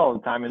my dad all the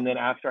time. And then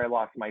after I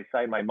lost my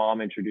sight, my mom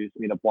introduced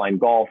me to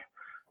blind golf.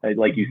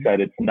 Like you said,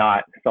 it's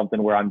not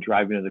something where I'm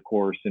driving to the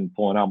course and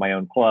pulling out my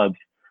own clubs.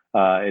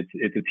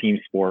 It's a team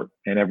sport,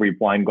 and every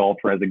blind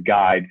golfer has a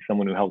guide,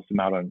 someone who helps them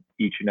out on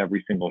each and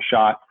every single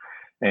shot.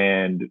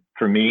 And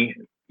for me,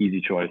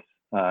 easy choice.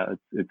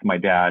 It's my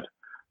dad.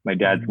 My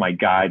dad's my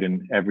guide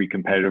in every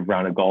competitive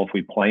round of golf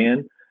we play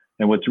in.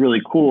 And what's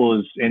really cool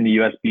is in the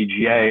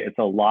USPGA, it's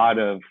a lot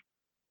of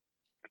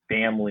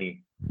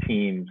family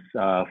teams,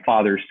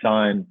 father,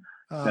 son.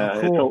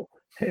 Cool.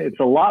 It's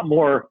a lot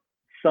more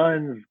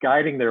sons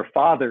guiding their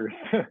fathers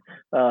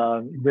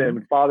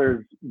than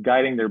fathers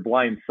guiding their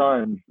blind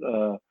sons.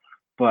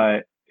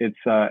 But it's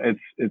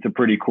a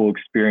pretty cool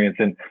experience.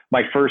 And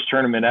my first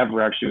tournament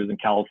ever actually was in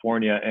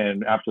California.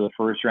 And after the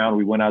first round,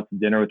 we went out to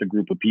dinner with a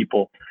group of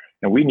people,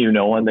 and we knew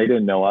no one. They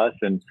didn't know us.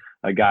 And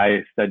a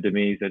guy said to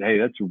me, he said, "Hey,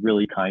 that's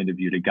really kind of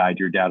you to guide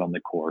your dad on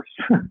the course."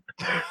 And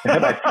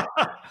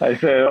I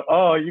said,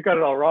 "Oh, you got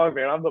it all wrong,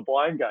 man. I'm the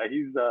blind guy.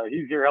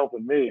 He's here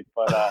helping me."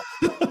 But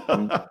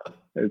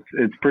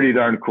it's pretty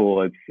darn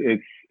cool.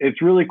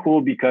 It's really cool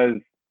because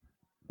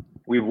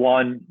we've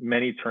won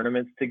many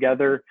tournaments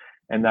together,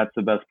 and that's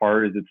the best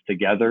part is it's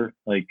together.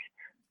 Like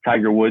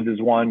Tiger Woods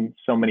has won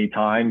so many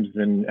times,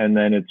 and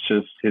then it's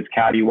just his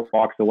caddy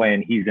walks away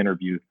and he's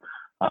interviewed.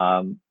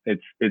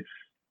 It's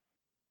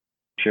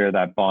share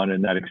that bond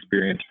and that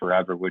experience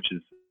forever, which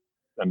is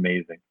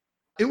amazing.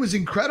 It was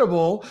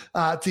incredible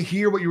to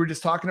hear what you were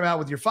just talking about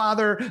with your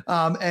father.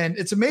 And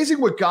it's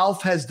amazing what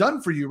golf has done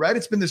for you, right?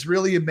 It's been this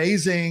really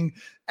amazing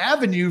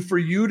avenue for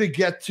you to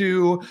get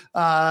to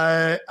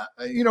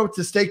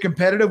stay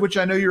competitive, which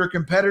I know you're a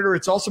competitor.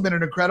 It's also been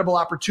an incredible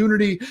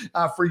opportunity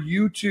for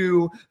you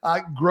to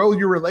grow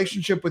your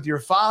relationship with your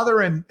father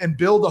and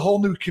build a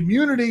whole new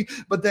community.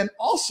 But then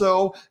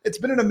also it's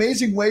been an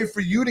amazing way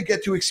for you to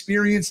get to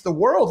experience the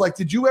world. Like,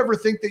 did you ever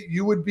think that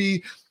you would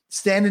be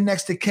standing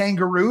next to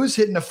kangaroos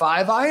hitting a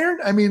 5-iron?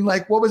 I mean,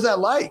 like, what was that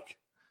like?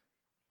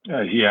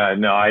 Yeah,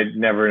 no, I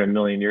never in a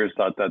million years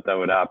thought that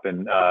would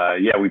happen.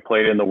 We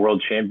played in the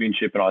World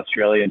Championship in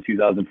Australia in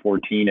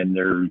 2014, and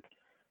there are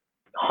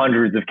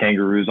hundreds of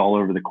kangaroos all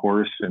over the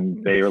course.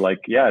 And they were like,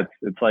 "Yeah,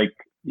 it's like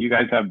you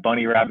guys have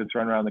bunny rabbits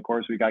running around the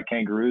course. We got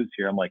kangaroos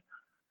here." I'm like,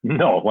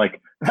 "No,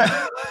 like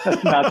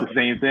that's not the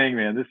same thing,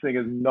 man. This thing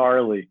is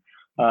gnarly."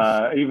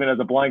 Even as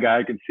a blind guy,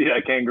 I can see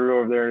that kangaroo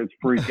over there, and it's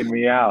freaking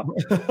me out.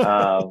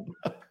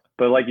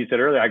 But like you said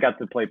earlier, I got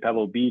to play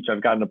Pebble Beach.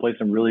 I've gotten to play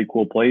some really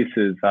cool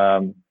places.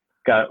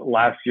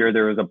 Last year,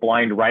 there was a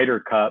Blind Ryder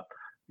Cup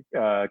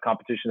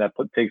competition that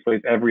takes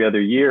place every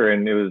other year,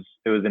 and it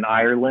was in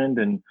Ireland,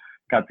 and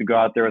got to go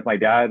out there with my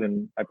dad,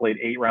 and I played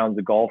 8 rounds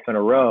of golf in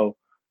a row,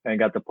 and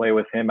got to play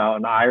with him out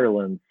in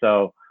Ireland.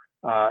 So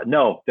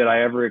no, did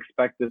I ever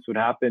expect this would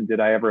happen?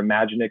 Did I ever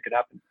imagine it could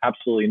happen?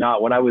 Absolutely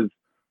not. When I was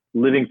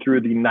living through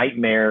the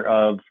nightmare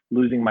of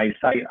losing my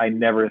sight, I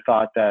never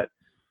thought that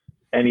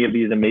any of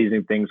these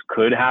amazing things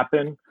could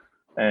happen.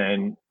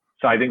 And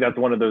so I think that's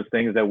one of those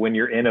things that when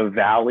you're in a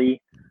valley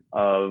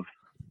of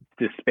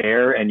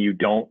despair and you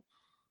don't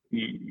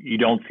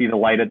see the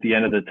light at the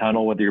end of the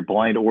tunnel, whether you're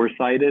blind or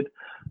sighted,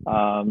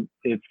 there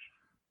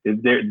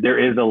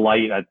is a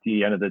light at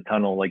the end of the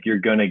tunnel. Like, you're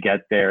going to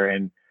get there.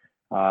 And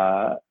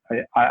all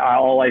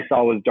I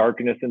saw was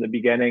darkness in the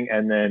beginning,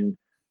 and then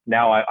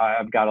now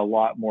I've got a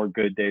lot more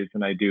good days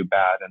than I do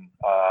bad. And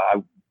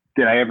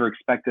did I ever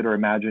expect it or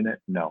imagine it?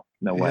 No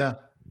way.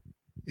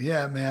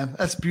 Yeah, man,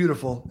 that's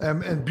beautiful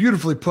and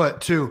beautifully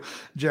put too,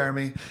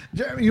 Jeremy.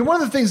 One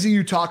of the things that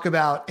you talk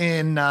about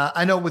in,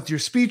 I know with your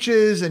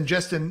speeches and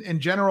just in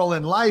general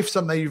in life,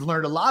 something that you've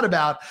learned a lot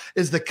about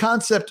is the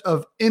concept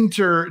of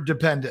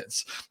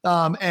interdependence.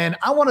 And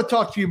I want to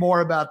talk to you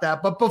more about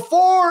that. But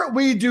before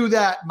we do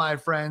that, my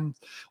friend,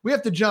 we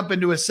have to jump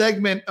into a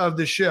segment of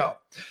the show.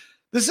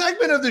 The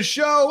segment of the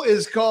show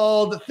is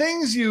called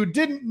Things You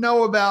Didn't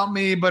Know About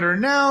Me, but are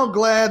now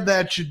glad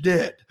that you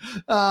did.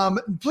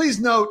 Please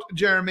note,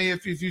 Jeremy,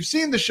 if you've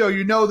seen the show,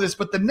 you know this,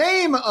 but the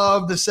name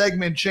of the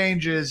segment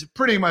changes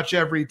pretty much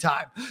every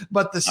time,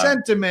 but the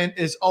sentiment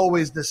is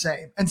always the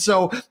same. And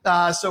so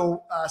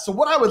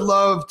what I would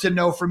love to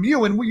know from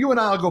you, and you and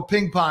I will go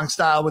ping pong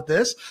style with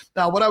this.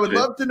 What I would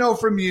love to know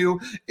from you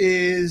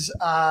is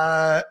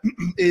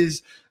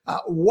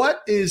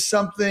what is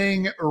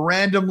something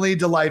randomly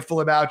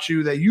delightful about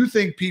you that you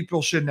think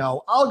people should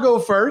know? I'll go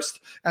first,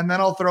 and then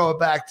I'll throw it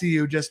back to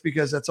you just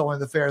because that's only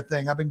the fair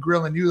thing. I've been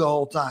grilling you the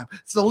whole time.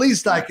 It's the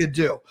least I could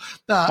do.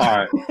 All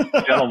right.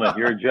 Gentlemen,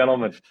 you're a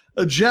gentleman.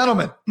 A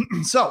gentleman.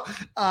 So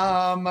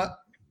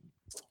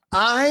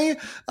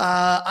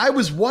I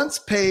was once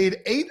paid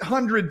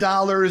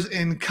 $800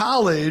 in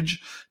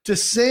college to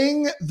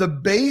sing the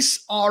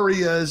bass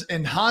arias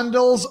in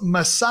Handel's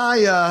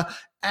Messiah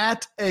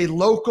at a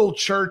local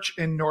church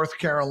in North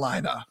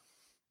Carolina.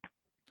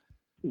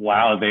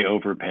 Wow, they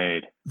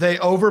overpaid. They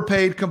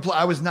overpaid.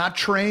 I was not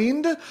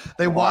trained.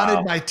 They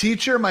wanted my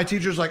teacher. My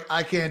teacher's like,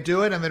 I can't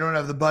do it, and they don't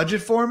have the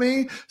budget for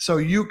me, so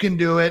you can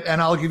do it, and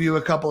I'll give you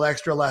a couple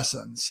extra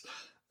lessons.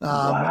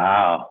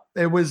 Wow.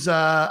 It was,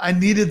 I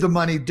needed the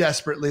money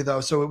desperately,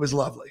 though, so it was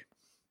lovely.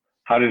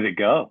 How did it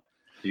go?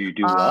 Did you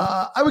do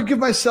well? I would give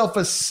myself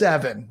a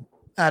 7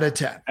 out of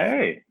 10.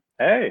 Hey.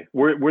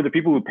 Were the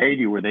people who paid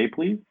you, were they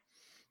pleased?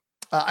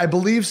 I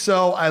believe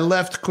so. I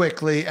left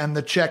quickly, and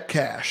the check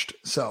cashed,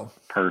 so.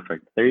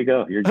 Perfect. There you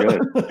go. You're good.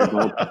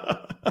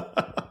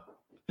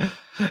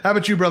 How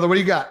about you, brother? What do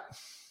you got?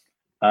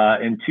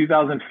 In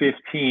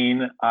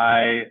 2015,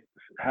 I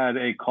had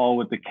a call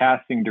with the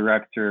casting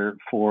director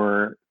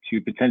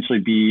to potentially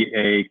be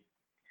a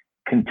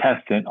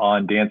contestant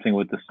on Dancing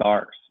with the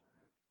Stars.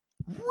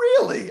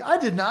 Really? I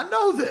did not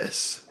know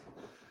this.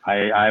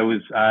 I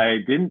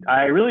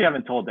really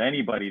haven't told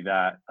anybody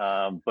that,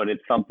 but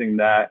it's something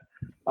that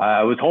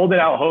I was holding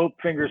out hope,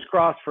 fingers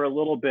crossed for a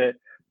little bit,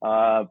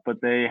 but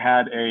they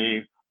had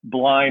a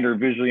blind or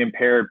visually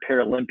impaired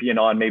Paralympian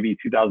on maybe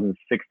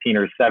 2016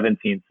 or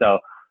 17. So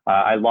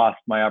I lost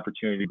my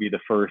opportunity to be the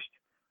first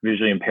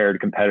visually impaired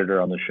competitor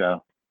on the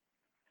show.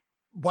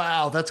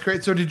 Wow, that's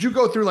great. So did you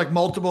go through like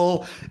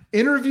multiple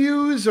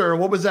interviews, or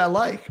what was that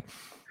like?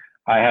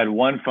 I had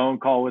one phone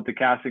call with the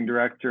casting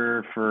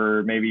director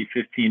for maybe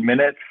 15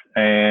 minutes,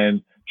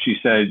 and she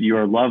said, "You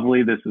are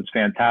lovely. This is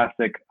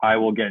fantastic. I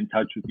will get in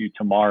touch with you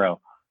tomorrow."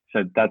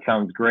 Said, "That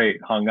sounds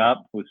great." Hung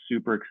up, was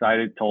super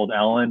excited, told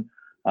Ellen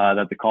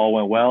that the call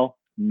went well.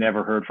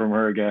 Never heard from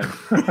her again.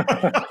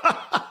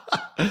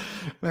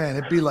 Man,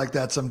 it'd be like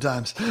that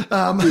sometimes.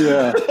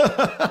 Yeah,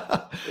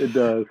 it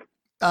does.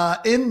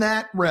 In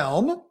that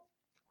realm,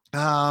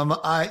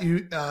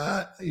 you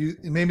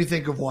made me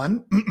think of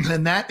one,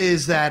 and that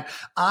is that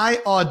I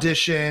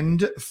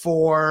auditioned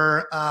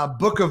for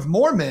Book of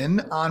Mormon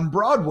on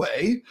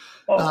Broadway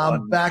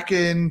back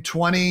in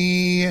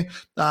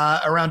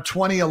around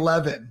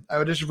 2011. I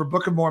auditioned for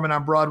Book of Mormon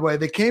on Broadway.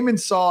 They came and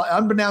saw,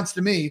 unbeknownst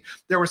to me,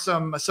 there were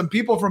some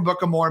people from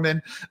Book of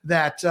Mormon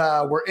that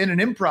were in an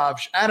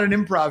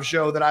improv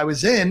show that I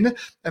was in,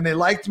 and they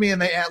liked me,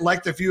 and they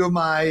liked a few of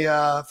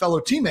my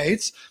fellow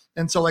teammates.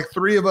 And so like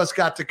 3 of us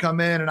got to come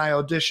in, and I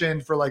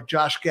auditioned for like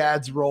Josh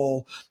Gad's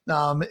role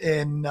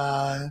in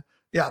Book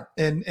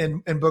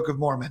of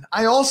Mormon.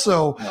 I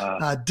also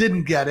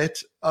didn't get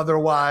it.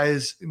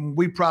 Otherwise,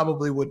 we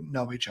probably wouldn't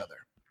know each other.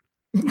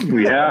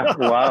 Yeah.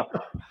 Wow.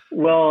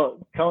 Well,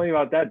 tell me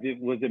about that.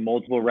 Was it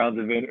multiple rounds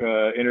of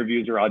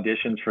interviews or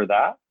auditions for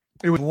that?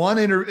 It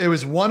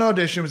was one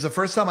audition. It was the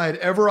first time I had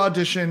ever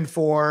auditioned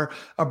for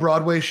a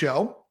Broadway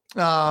show.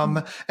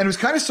 And it was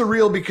kind of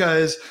surreal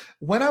because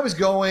when I was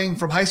going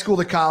from high school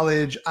to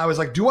college, I was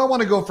like, do I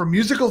want to go for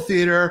musical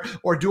theater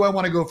or do I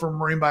want to go for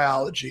marine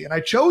biology? And I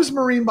chose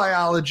marine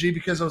biology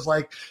because I was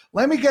like,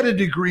 let me get a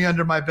degree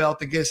under my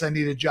belt in case I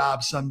need a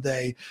job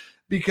someday.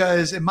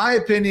 Because in my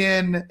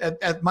opinion,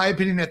 at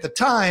the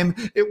time,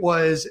 it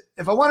was,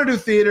 if I want to do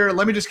theater,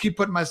 let me just keep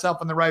putting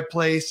myself in the right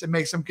place and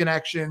make some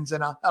connections,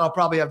 and I'll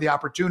probably have the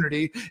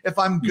opportunity. If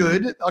I'm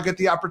good, I'll get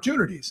the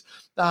opportunities.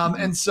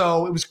 And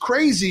so it was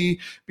crazy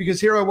because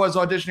here I was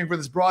auditioning for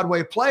this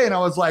Broadway play, and I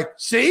was like,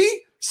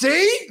 see?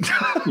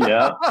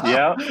 Yeah.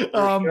 Sure.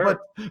 But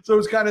so it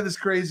was kind of this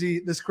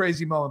crazy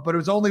moment, but it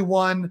was only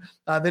one.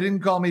 They didn't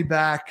call me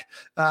back,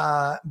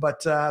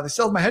 but they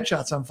still have my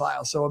headshots on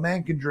file. So a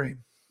man can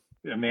dream.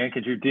 Man,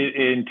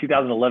 in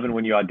 2011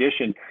 when you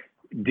auditioned,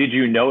 did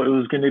you know it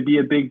was going to be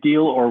a big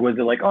deal, or was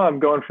it like, oh, I'm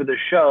going for the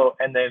show,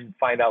 and then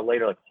find out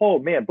later like, oh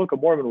man, Book of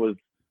Mormon was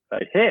a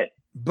hit?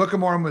 Book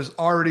of Mormon was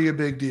already a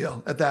big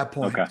deal at that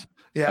point. Okay.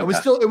 Yeah, it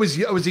was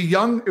a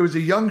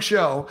young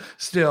show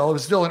still. It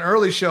was still an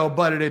early show,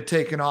 but it had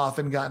taken off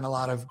and gotten a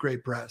lot of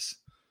great press.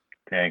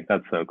 Dang,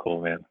 that's so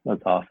cool, man.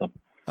 That's awesome.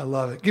 I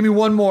love it. Give me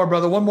one more,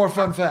 brother. One more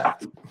fun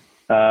fact.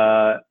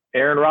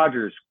 Aaron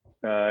Rodgers,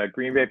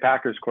 Green Bay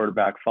Packers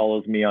quarterback,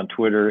 follows me on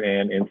Twitter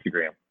and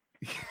Instagram.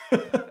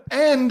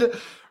 And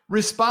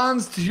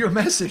responds to your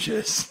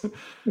messages.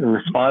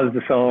 Responds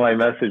to some of my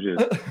messages.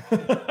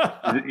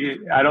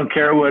 I don't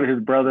care what his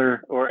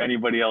brother or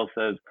anybody else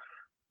says.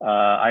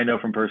 I know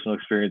from personal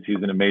experience,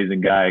 he's an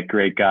amazing guy,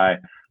 great guy.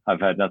 I've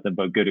had nothing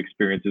but good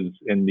experiences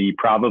in the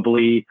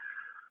probably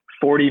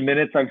 40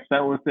 minutes I've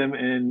spent with him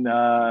in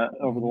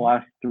over the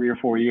last 3 or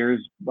 4 years.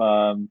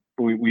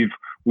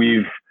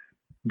 We've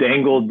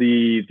dangled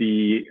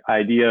the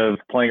idea of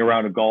playing a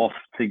round of golf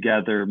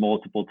together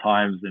multiple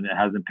times, and it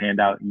hasn't panned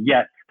out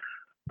yet,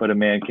 but a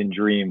man can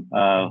dream.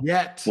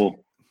 Yet.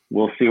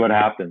 We'll see what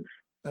happens.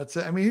 That's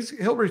it. I mean,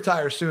 he'll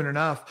retire soon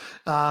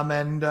enough,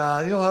 and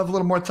he'll have a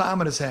little more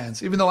time on his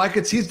hands. Even though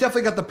he's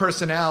definitely got the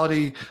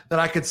personality that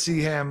I could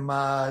see him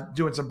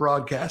doing some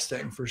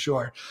broadcasting for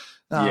sure.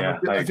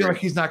 I feel like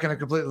he's not going to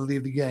completely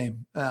leave the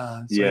game.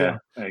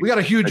 We got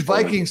a huge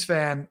Vikings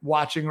fan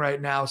watching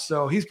right now,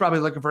 so he's probably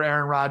looking for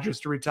Aaron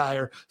Rodgers to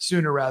retire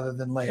sooner rather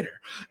than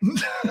later.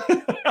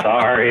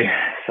 Sorry.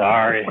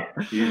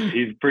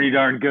 He's pretty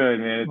darn good,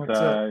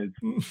 man.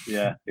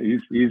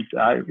 He's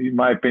in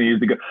my opinion, he's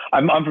the good.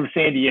 I'm from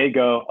San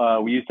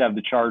Diego. We used to have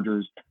the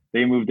Chargers.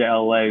 They moved to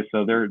LA,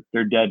 so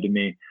they're dead to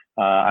me.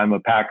 I'm a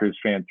Packers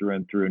fan through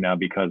and through now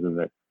because of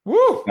it.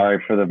 Woo!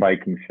 Sorry for the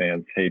Vikings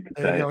fans. Hate to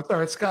say. It's all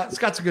right.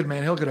 Scott's a good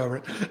man. He'll get over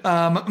it.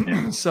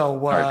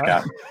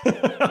 Sorry,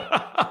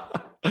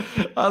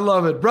 I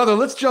love it, brother.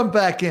 Let's jump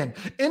back in.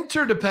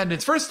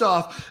 Interdependence. First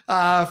off,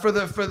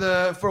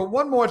 for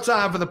one more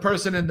time for the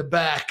person in the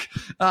back,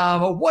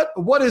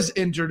 what is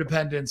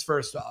interdependence?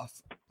 First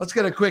off, let's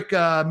get a quick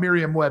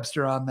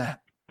Merriam-Webster on that.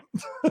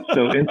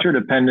 So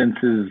interdependence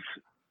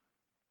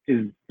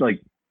is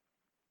like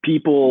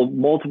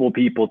multiple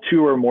people,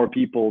 two or more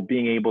people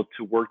being able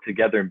to work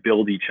together and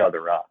build each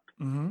other up.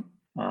 Mm-hmm.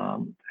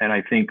 And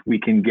I think we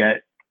can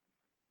get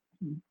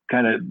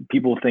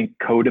people think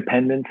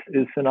codependence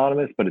is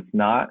synonymous, but it's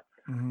not.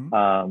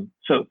 Mm-hmm.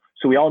 So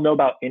we all know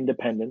about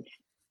independence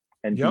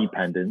and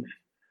dependence.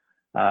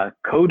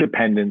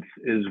 Codependence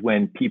is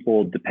when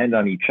people depend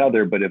on each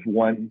other, but if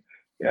one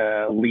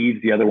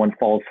leaves, the other one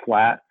falls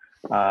flat.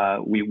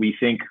 We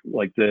think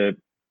like the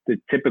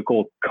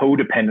typical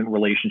codependent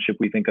relationship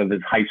we think of as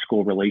high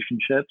school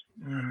relationships,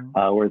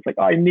 where it's like,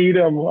 I need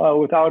him,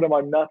 without him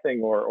I'm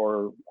nothing,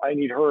 or I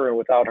need her, and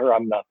without her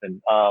I'm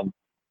nothing.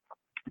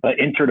 But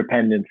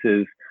interdependence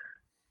is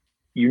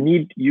you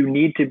need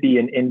to be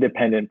an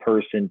independent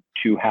person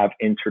to have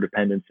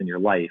interdependence in your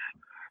life.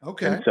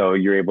 Okay. And so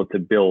you're able to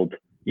build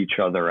each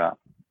other up.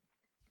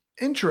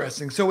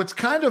 Interesting. So it's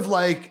kind of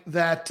like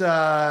that,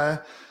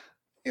 a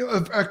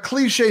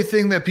cliche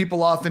thing that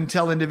people often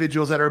tell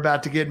individuals that are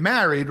about to get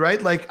married,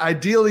 right? Like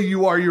ideally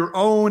you are your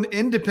own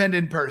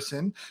independent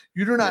person.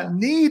 You do not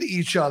need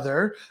each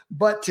other,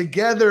 but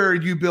together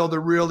you build a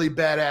really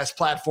badass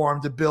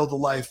platform to build a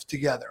life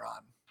together on.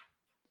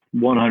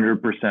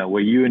 100%.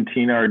 What you and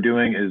Tina are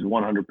doing is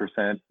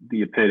 100%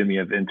 the epitome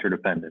of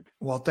interdependence.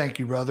 Well, thank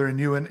you, brother. And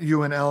you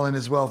and Ellen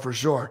as well, for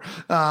sure.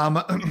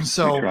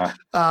 So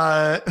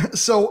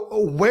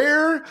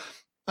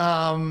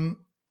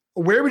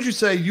where would you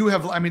say you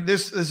have, I mean,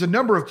 there's a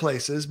number of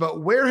places,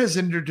 but where has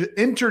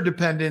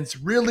interdependence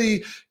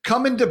really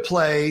come into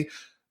play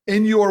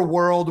in your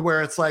world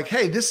where it's like,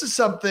 hey, this is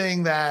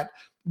something that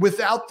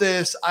without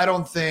this, I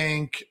don't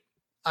think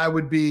I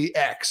would be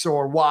X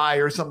or Y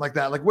or something like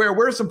that? Like where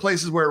are some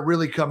places where it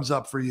really comes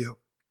up for you?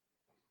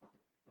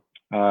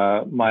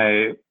 One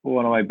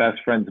of my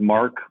best friends,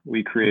 Mark,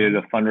 we created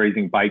a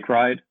fundraising bike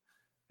ride,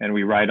 and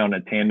we ride on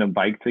a tandem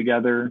bike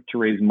together to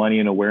raise money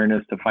and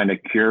awareness to find a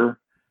cure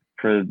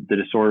for the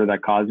disorder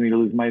that caused me to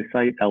lose my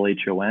sight,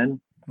 LHON.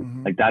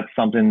 Mm-hmm. Like that's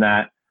something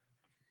that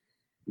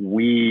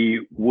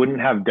we wouldn't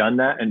have done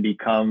that and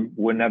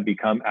wouldn't have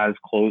become as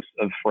close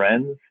of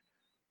friends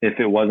if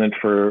it wasn't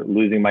for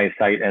losing my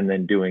sight and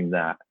then doing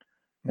that.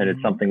 And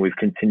it's something we've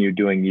continued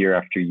doing year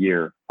after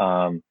year.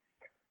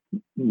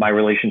 My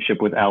relationship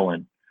with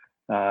Ellen,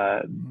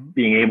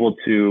 being able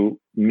to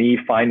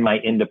find my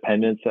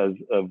independence as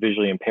a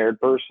visually impaired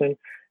person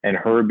and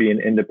her be an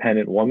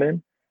independent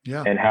woman,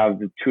 and have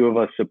the two of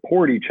us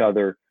support each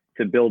other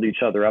to build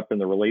each other up in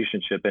the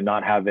relationship and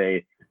not have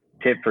a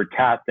tit for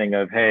tat thing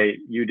of, hey,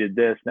 you did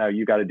this, now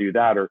you got to do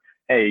that. Or,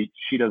 hey,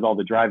 she does all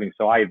the driving,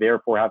 so I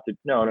therefore have to,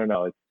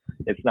 no.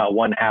 It's not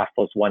 1/2 +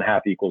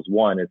 1/2 =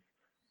 1. It's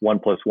 1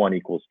 +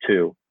 1 =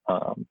 2.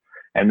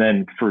 And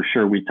then for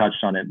sure, we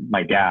touched on it.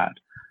 My dad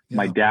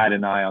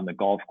and I on the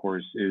golf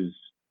course is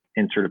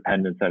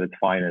interdependence at its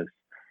finest.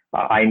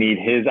 I need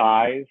his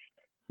eyes.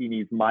 He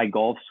needs my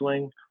golf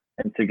swing.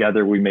 And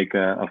together we make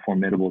a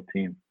formidable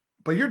team.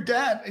 But your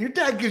dad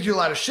gives you a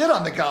lot of shit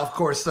on the golf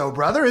course though,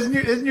 brother.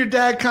 Isn't your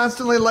dad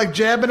constantly like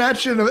jabbing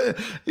at you?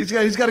 He's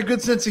got a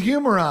good sense of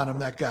humor on him,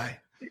 that guy.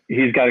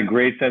 He's got a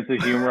great sense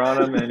of humor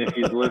on him, and if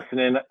he's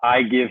listening,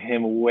 I give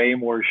him way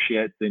more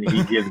shit than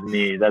he gives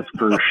me. That's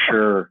for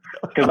sure.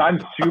 Because I'm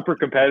super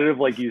competitive,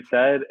 like you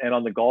said, and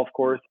on the golf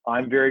course,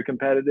 I'm very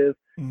competitive.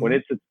 Mm-hmm.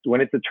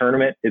 When it's a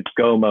tournament, it's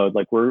go mode.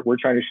 Like we're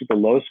trying to shoot the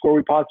lowest score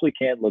we possibly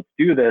can. Let's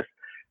do this.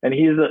 And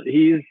he's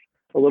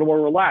a little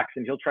more relaxed,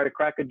 and he'll try to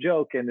crack a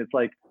joke, and it's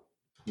like,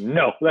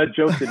 no, that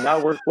joke did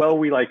not work well.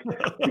 We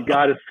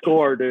got to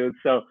score, dude.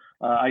 So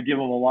I give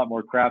him a lot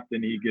more crap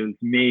than he gives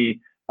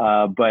me.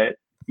 But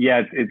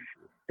yeah,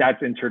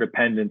 that's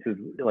interdependence. Is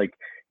like,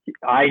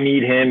 I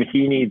need him,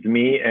 he needs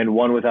me, and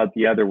one without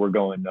the other, we're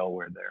going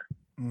nowhere there.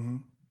 Mm-hmm.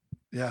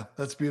 Yeah,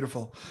 that's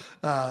beautiful.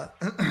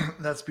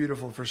 That's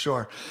beautiful for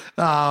sure.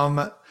 I'm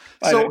going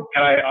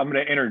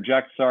to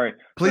interject. Sorry,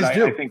 please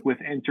do. I think with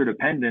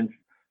interdependence,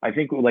 I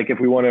think like if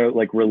we want to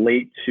like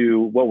relate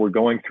to what we're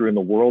going through in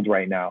the world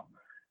right now,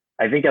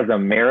 I think as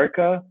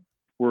America,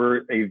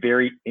 we're a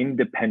very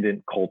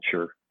independent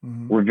culture.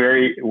 Mm-hmm.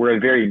 We're a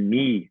very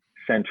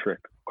me-centric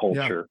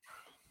culture.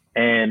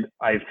 Yeah. And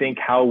I think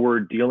how we're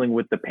dealing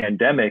with the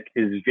pandemic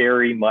is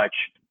very much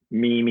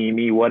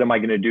me. What am I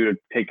going to do to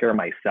take care of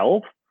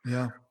myself?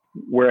 Yeah.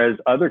 Whereas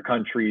other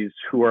countries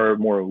who are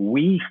more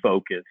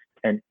we-focused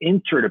and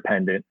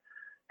interdependent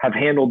have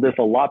handled this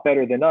a lot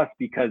better than us,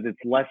 because it's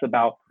less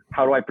about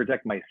how do I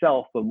protect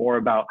myself, but more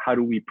about how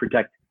do we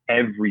protect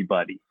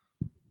everybody.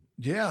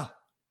 Yeah.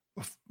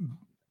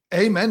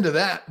 Amen to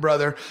that,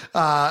 brother.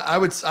 I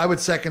would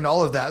second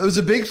all of that. It was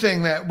a big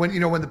thing that when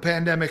the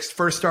pandemics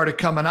first started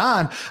coming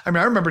on, I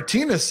mean, I remember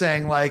Tina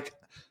saying, like,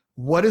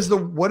 what is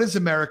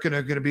America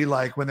going to be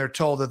like when they're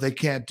told that they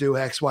can't do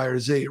X, Y, or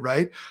Z,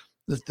 right?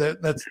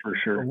 That's for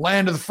sure. The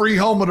land of the free,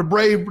 home of the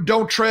brave.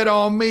 Don't tread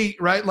on me,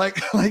 right? Like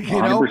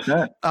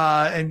 100%.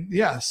 And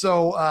yeah,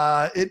 so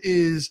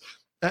it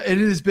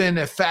has been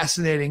a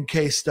fascinating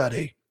case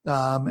study. Case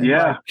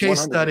 100%.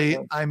 Study,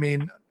 I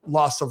mean,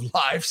 loss of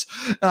lives,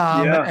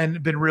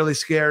 and been really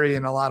scary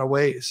in a lot of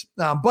ways.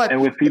 But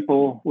with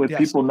people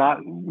not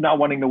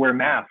wanting to wear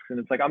masks, and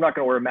it's like, I'm not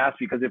going to wear a mask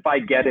because if I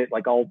get it,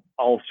 like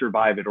I'll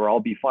survive it or I'll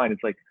be fine.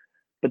 It's like,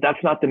 but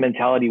that's not the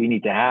mentality we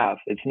need to have.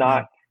 It's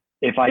not,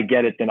 if I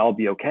get it, then I'll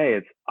be okay.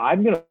 It's,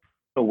 I'm going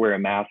to wear a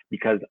mask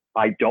because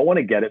I don't want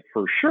to get it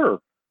for sure,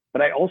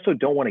 but I also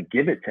don't want to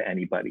give it to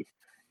anybody.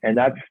 And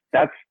that's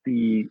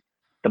the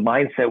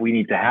mindset we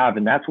need to have.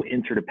 And that's what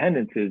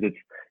interdependence is.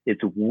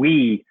 It's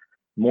we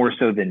more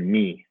so than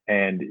me.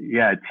 And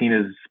yeah,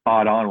 Tina's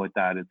spot on with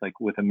that. It's like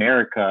with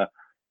America,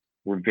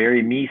 we're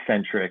very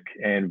me-centric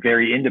and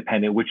very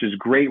independent, which is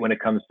great when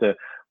it comes to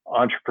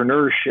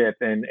entrepreneurship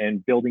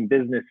and building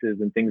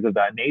businesses and things of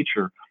that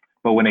nature.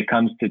 But when it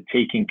comes to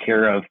taking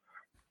care of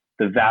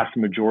the vast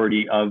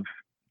majority of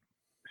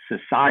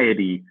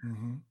society,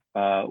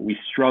 we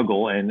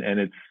struggle, and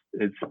it's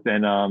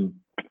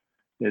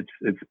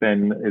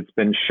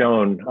been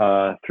shown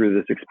through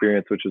this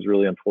experience, which is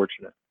really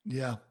unfortunate.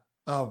 Yeah.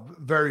 Oh,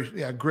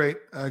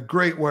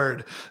 great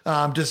word.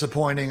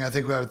 Disappointing, I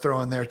think we would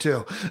throw in there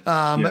too.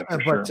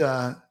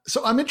 Sure.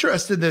 So I'm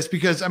interested in this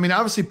because, I mean,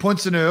 obviously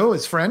Poinceneux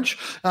is French.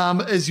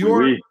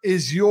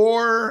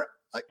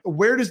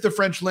 Where does the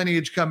French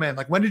lineage come in?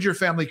 Like, when did your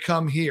family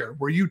come here?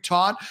 Were you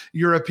taught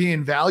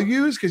European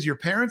values because your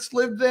parents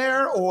lived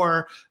there,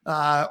 or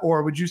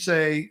would you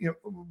say,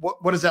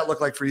 what does that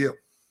look like for you?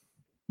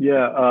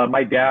 Yeah,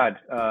 my dad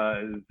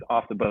is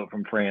off the boat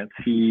from France.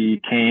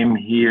 He came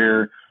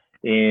here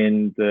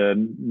in the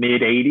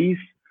mid 80s.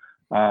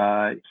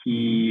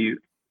 He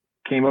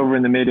came over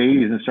in the mid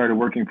 80s and started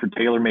working for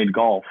TaylorMade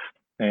Golf.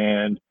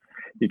 And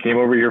he came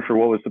over here for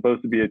what was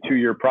supposed to be a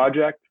 2-year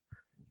project.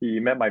 He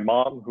met my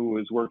mom, who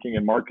was working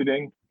in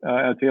marketing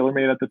at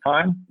TaylorMade at the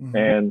time.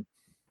 And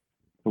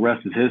the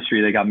rest is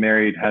history. They got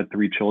married, had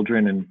 3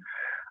 children.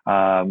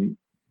 And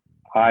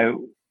I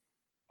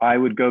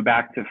would go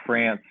back to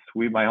France.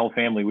 My whole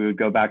family, we would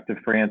go back to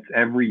France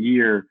every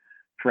year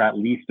for at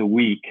least a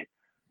week.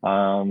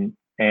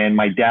 And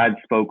my dad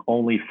spoke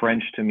only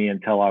French to me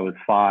until I was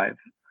 5.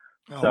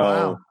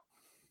 Wow.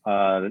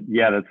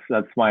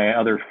 That's my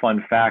other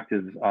fun fact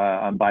is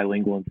I'm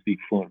bilingual and speak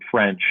fluent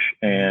French.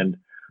 And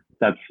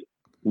that's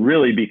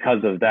really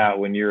because of that.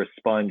 When you're a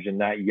sponge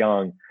and that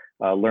young,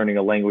 learning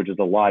a language is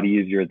a lot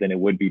easier than it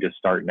would be to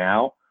start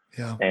now.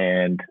 Yeah.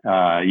 And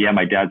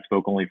my dad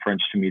spoke only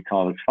French to me till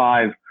I was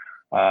 5.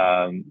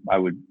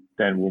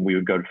 When we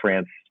would go to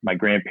France, my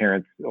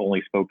grandparents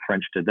only spoke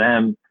French to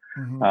them.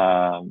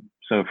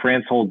 So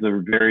France holds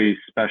a very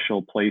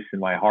special place in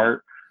my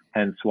heart,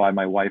 hence why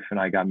my wife and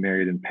I got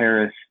married in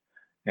Paris.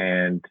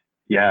 And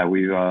yeah,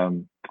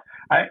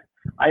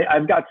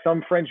 I've got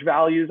some French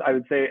values. I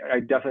would say I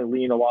definitely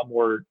lean a lot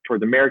more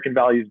toward American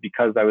values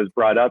because I was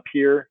brought up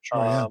here.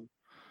 Sure,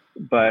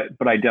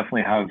 but I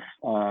definitely have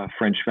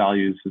French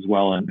values as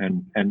well,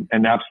 and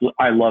absolutely,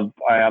 I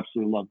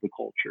absolutely love the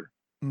culture.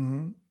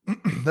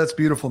 That's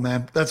beautiful,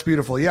 man. That's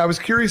beautiful. Yeah, I was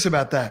curious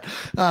about that,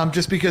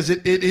 just because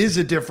it is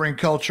a different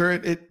culture.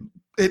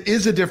 It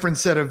is a different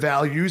set of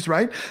values,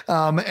 right?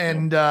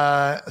 And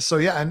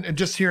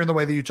just hearing the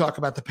way that you talk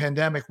about the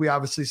pandemic, we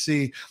obviously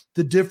see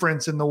the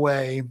difference in the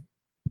way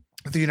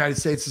the United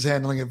States is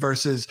handling it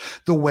versus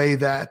the way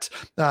that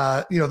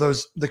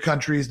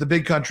the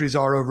big countries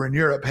are over in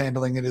Europe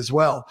handling it as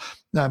well.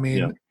 I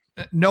mean,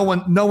 no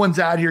one's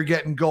out here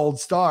getting gold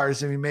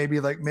stars. I mean,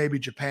 maybe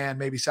Japan,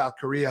 maybe South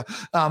Korea,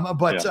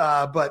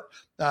 but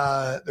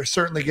they're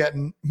certainly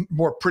getting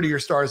more prettier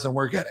stars than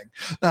we're getting.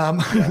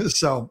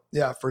 So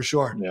yeah, for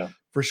sure. Yeah,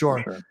 for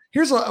sure.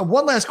 Here's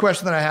one last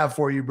question that I have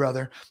for you,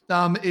 brother,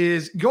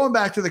 is going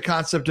back to the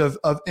concept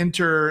of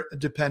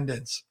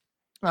interdependence.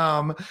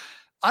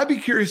 I'd be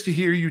curious to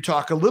hear you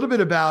talk a little bit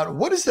about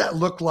what does that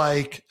look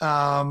like?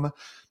 What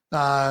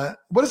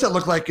does that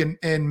look like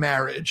in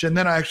marriage? And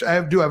then I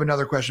do have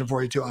another question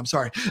for you too. I'm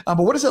sorry. But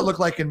what does that look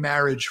like in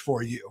marriage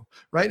for you?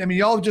 Right. I mean,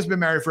 y'all have just been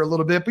married for a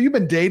little bit, but you've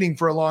been dating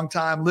for a long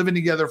time, living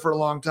together for a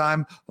long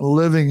time,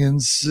 living in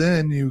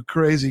sin, you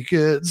crazy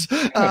kids.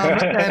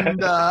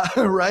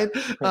 Right.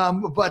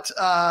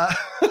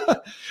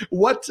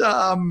 What,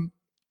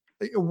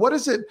 What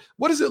does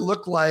it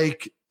look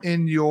like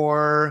in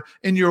your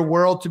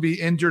world to be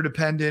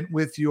interdependent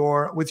with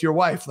your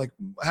wife? Like,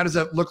 how does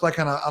that look like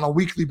on a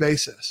weekly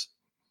basis?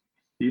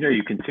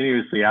 You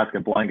continuously ask a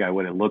blind guy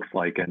what it looks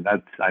like, and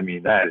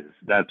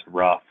that's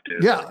rough,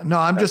 dude. Yeah, no,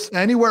 I'm just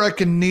anywhere I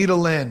can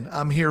needle in,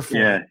 I'm here for.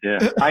 Yeah.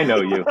 I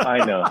know you.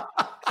 I know.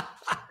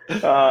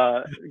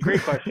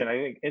 Great question. I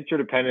think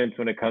interdependence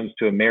when it comes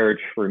to a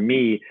marriage for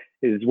me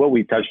is what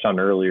we touched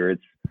on earlier.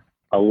 It's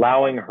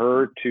allowing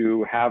her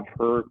to have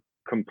her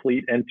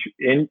complete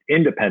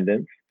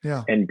independence,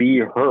 and be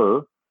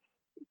her,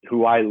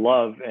 who I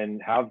love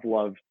and have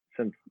loved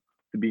since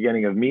the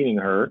beginning of meeting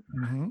her,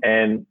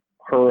 and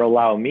her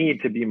allow me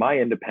to be my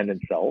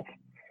independent self,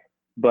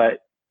 but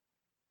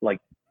like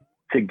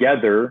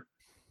together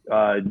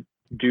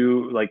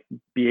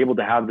be able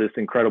to have this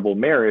incredible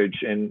marriage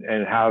and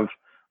have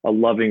a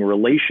loving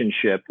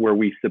relationship where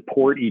we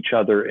support each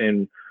other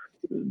in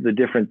the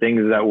different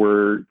things that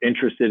we're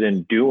interested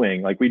in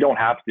doing. Like, we don't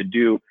have to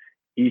do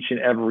each and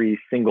every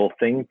single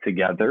thing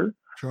together.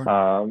 Sure.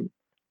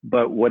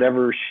 But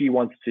whatever she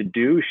wants to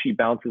do, she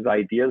bounces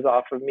ideas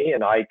off of me,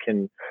 and I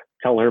can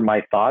tell her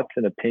my thoughts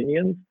and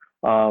opinions.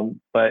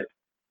 But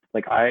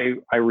like, I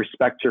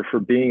respect her for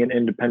being an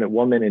independent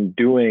woman and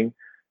doing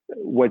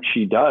what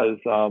she does.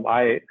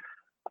 I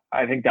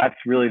think that's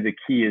really the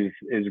key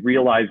is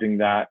realizing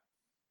that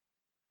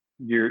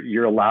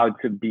you're allowed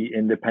to be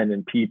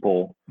independent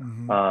people.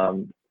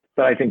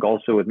 But I think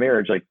also with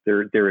marriage, like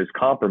there is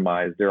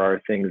compromise. There are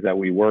things that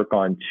we work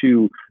on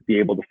to be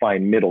able to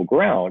find middle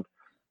ground.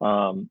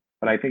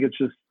 But I think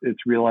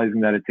it's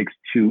realizing that it takes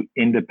two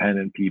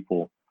independent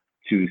people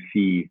to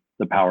see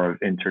the power of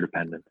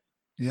interdependence.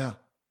 Yeah.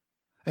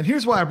 And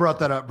here's why I brought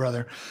that up,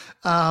 brother,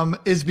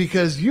 is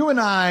because you and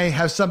I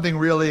have something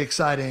really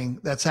exciting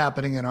that's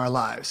happening in our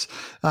lives.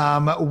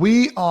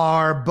 We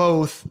are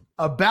both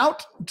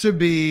about to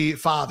be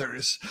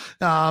fathers.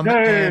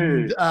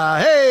 And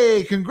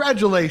hey,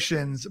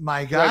 congratulations,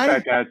 my guy.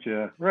 Right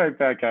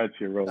back at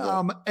you,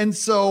 Robo. And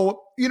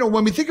so,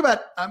 when we think about,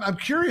 I'm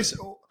curious,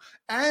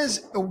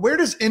 where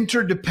does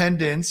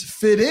interdependence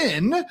fit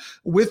in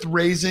with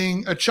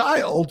raising a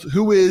child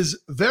who is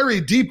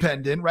very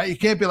dependent, right? You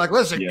can't be like,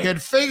 listen,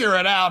 kid, figure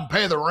it out and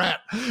pay the rent,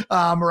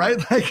 right?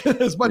 Like,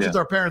 as much as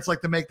our parents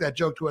like to make that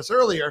joke to us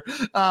earlier.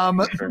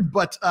 Sure.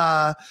 But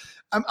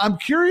I'm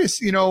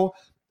curious,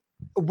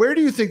 where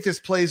do you think this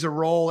plays a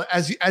role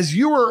as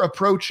you are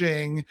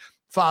approaching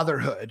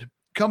fatherhood?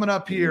 Coming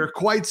up here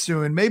quite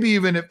soon, maybe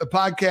even if the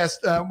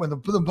podcast, when the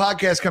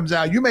podcast comes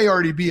out, you may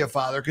already be a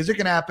father, because it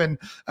can happen,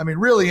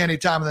 really any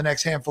time in the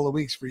next handful of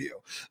weeks for you,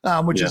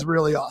 which is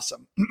really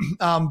awesome.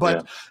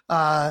 But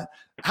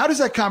how does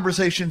that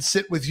conversation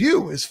sit with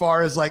you as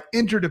far as like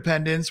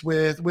interdependence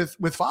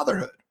with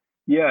fatherhood?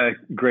 Yeah,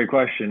 great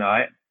question.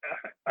 I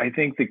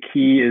think the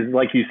key is,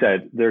 like you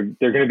said, they're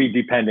going to be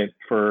dependent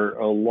for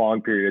a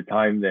long period of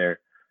time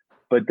there,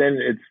 but then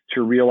it's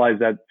to realize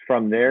that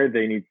from there,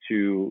 they need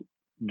to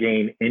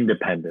gain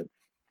independence.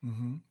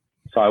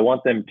 So I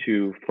want them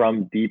to,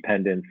 from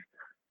dependence,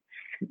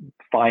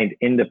 find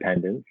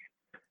independence,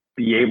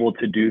 be able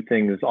to do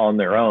things on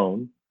their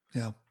own.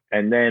 Yeah.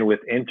 And then with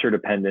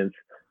interdependence,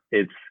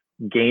 it's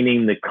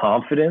gaining the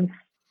confidence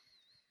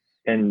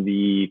and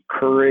the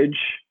courage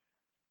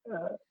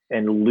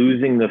and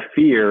losing the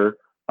fear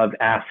of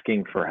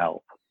asking for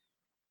help.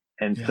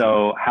 And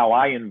so how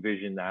I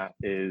envision that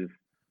is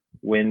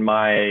when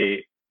my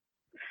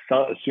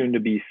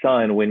soon-to-be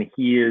son, when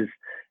he is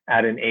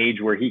at an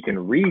age where he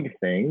can read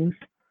things,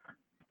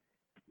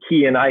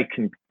 he and I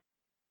can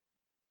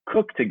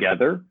cook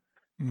together,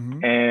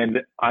 and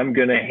I'm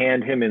going to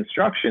hand him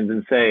instructions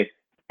and say,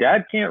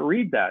 Dad can't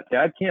read that.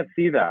 Dad can't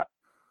see that.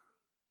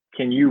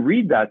 Can you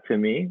read that to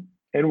me?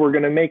 And we're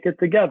going to make it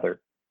together.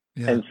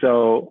 Yeah. And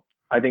so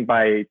I think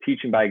by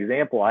teaching by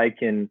example, I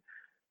can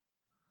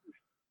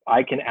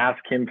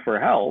ask him for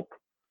help.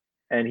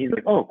 And he's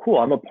like, oh, cool,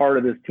 I'm a part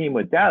of this team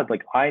with Dad.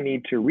 Like, I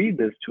need to read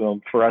this to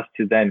him for us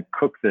to then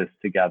cook this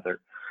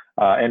together.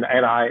 And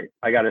I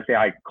got to say,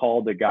 I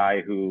called a guy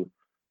who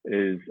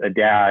is a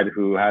dad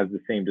who has the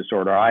same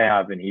disorder I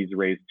have, and he's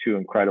raised two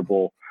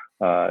incredible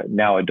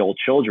now adult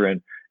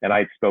children. And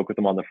I spoke with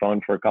him on the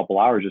phone for a couple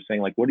hours, just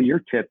saying, like, what are your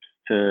tips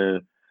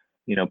to,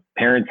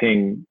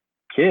 parenting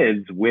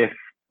kids with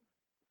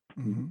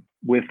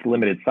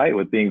limited sight,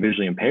 with being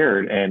visually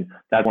impaired? And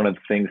that's one of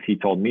the things he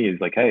told me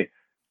is like, hey,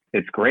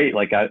 it's great.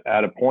 Like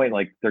at a point,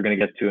 like they're going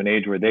to get to an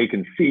age where they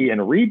can see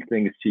and read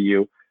things to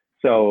you.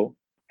 So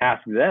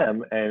ask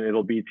them and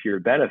it'll be to your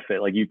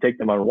benefit. Like, you take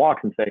them on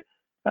walks and say,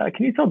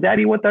 can you tell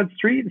Daddy what that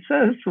street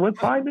says? What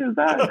sign is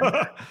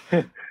that?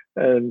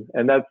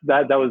 and that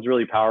was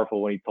really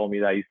powerful when he told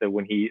me that. He said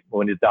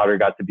when his daughter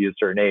got to be a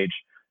certain age,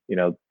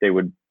 they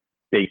would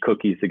bake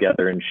cookies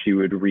together and she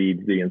would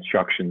read the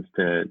instructions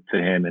to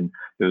him. And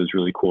it was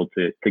really cool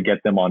to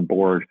get them on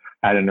board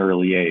at an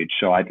early age.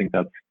 So I think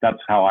that's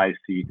how I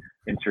see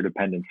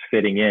interdependence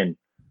fitting in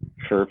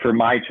for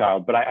my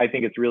child. But I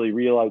think it's really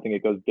realizing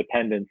it goes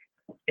dependence,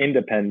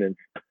 independence,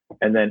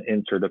 and then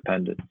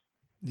interdependence.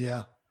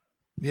 Yeah.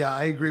 Yeah,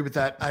 I agree with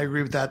that. I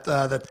agree with that.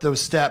 That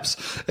those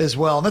steps as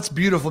well. And that's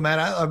beautiful,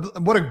 man.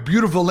 What a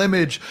beautiful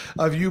image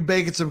of you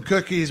baking some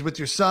cookies with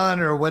your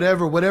son or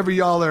whatever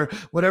y'all are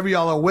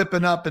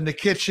whipping up in the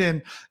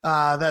kitchen.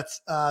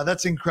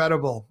 That's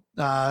incredible.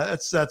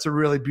 That's a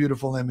really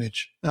beautiful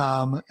image.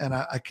 And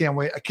I can't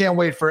wait. I can't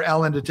wait for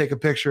Ellen to take a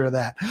picture of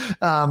that,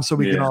 so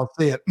we can all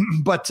see it.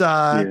 But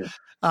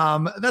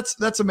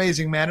that's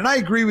amazing, man. And I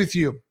agree with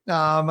you.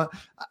 I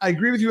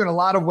agree with you in a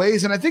lot of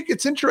ways. And I think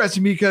it's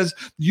interesting because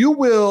you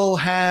will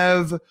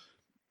have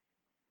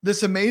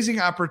this amazing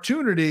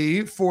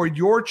opportunity for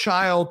your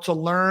child to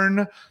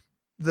learn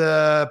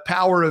the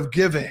power of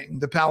giving,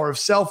 the power of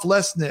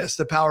selflessness,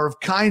 the power of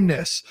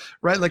kindness,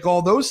 right? Like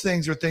all those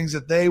things are things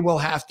that they will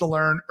have to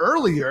learn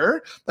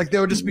earlier. Like they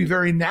would just be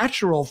very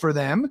natural for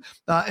them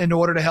in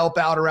order to help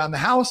out around the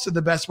house in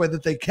the best way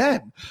that they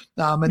can.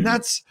 And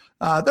that's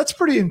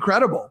pretty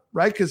incredible,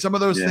 right? Because some of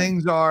those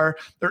things they're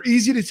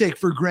easy to take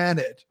for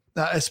granted.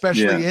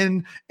 Especially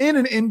in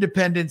an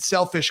independent,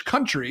 selfish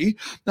country,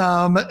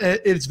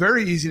 it's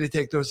very easy to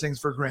take those things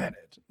for granted.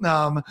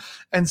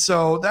 And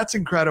so that's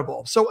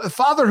incredible. So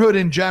fatherhood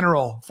in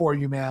general for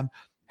you, man,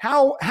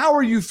 how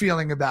are you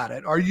feeling about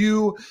it? Are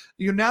you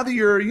now that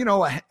you're,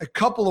 a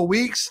couple of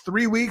weeks,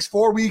 3 weeks,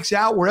 4 weeks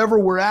out, wherever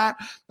we're at,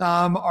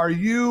 are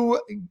you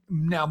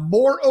now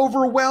more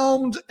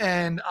overwhelmed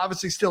and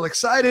obviously still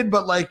excited,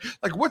 but like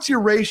what's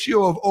your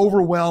ratio of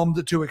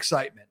overwhelmed to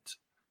excitement?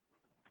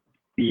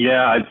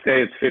 Yeah, I'd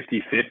say it's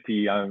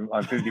 50-50. I'm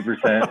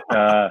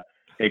 50%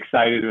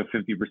 excited with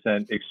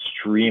 50%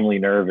 extremely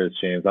nervous,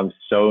 James. I'm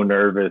so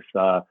nervous.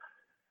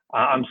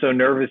 I'm so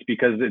nervous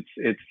because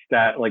it's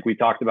that, like we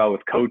talked about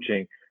with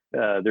coaching,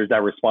 there's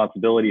that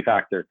responsibility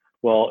factor.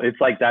 Well, it's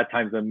like that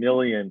times a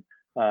million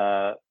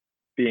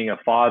being a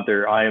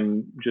father.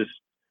 I'm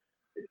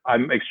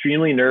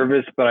extremely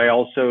nervous, but I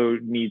also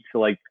need to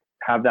like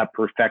have that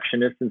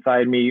perfectionist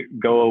inside me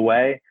go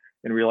away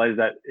and realize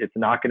that it's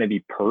not going to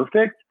be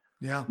perfect.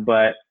 Yeah.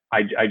 But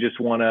I just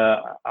want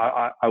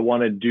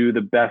to do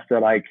the best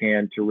that I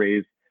can to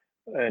raise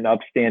an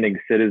upstanding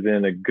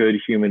citizen, a good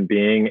human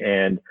being.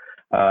 And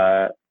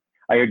I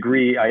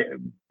agree.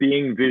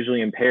 Being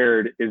visually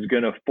impaired is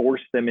going to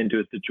force them into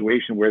a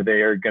situation where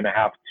they are going to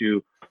have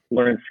to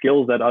learn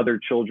skills that other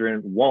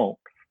children won't.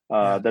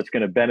 That's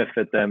going to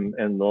benefit them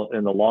in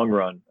the long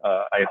run.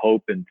 I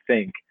hope and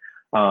think.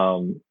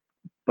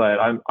 But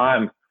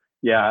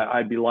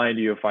I'd be lying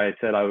to you if I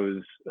said I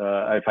was,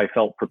 if I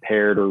felt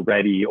prepared or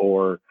ready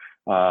or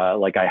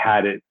like I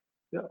had it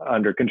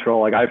under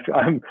control. Like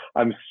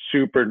I'm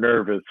super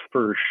nervous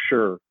for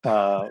sure.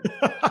 How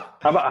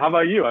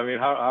about you? I mean,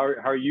 how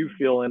are you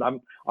feeling? Ella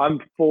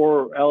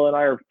and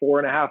I are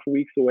 4.5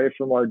 weeks away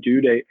from our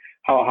due date.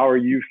 How are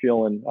you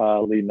feeling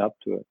leading up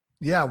to it?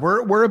 Yeah,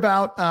 we're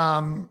about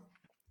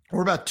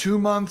 2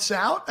 months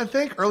out, I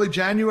think. Early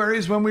January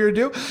is when we were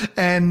due.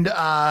 And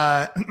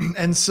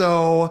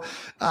so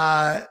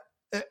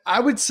I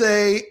would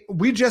say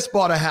we just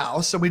bought a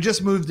house and we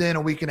just moved in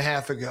a week and a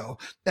half ago.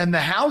 And the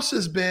house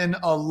has been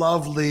a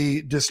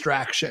lovely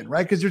distraction,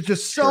 right? Because there's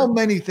just so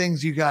many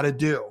things you got to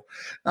do.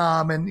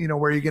 And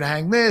where are you going to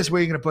hang this? Where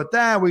are you going to put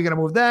that? Where are you going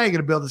to move that? You're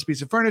going to build this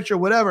piece of furniture,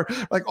 whatever,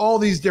 like all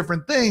these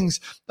different things.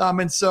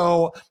 And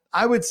so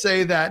I would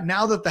say that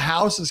now that the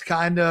house is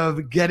kind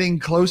of getting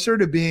closer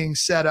to being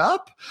set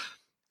up,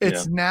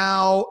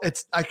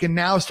 I can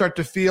now start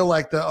to feel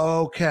like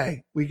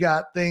we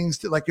got things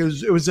to, like, it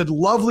was a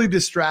lovely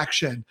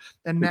distraction.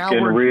 And now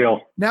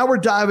we're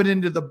diving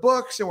into the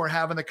books and we're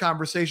having the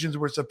conversations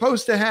we're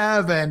supposed to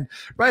have. And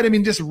right. I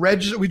mean,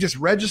 we just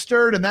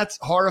registered, and that's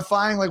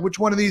horrifying. Like which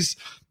one of these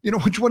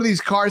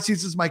car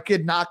seats is my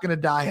kid not going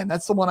to die in?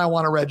 That's the one I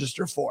want to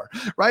register for.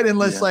 Right.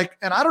 Unless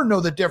and I don't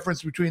know the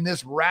difference between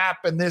this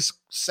wrap and this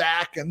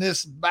sack and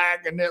this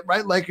bag and it,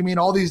 right. Like, I mean,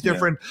 all these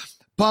different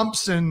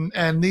pumps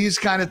and these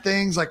kind of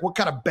things, like what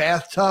kind of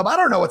bathtub, I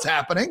don't know what's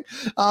happening.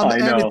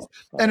 And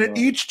at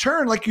each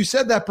turn, like you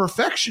said, that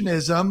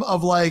perfectionism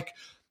of like,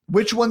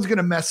 which one's going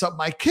to mess up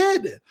my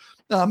kid?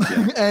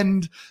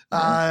 That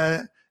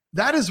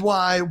is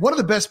why one of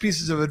the best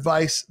pieces of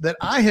advice that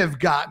I have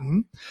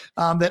gotten,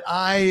 that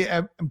I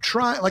am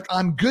trying, like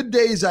on good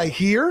days I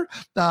hear,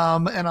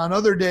 and on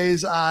other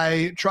days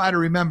I try to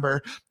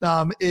remember,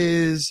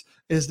 is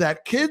that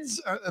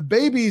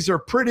babies are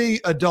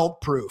pretty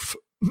adult proof.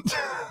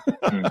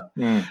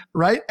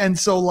 Right. And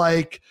so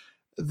like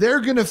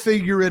they're going to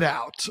figure it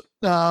out.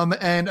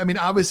 And I mean,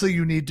 obviously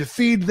you need to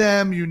feed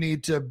them, you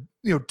need to,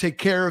 take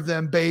care of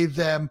them, bathe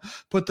them,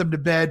 put them to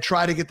bed,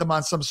 try to get them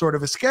on some sort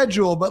of a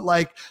schedule. But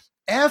like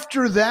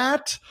after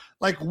that,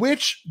 like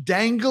which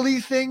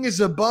dangly thing is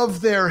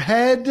above their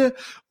head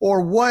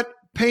or what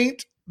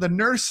paint the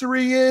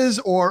nursery is,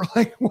 or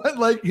like what,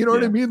 like,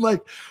 what I mean?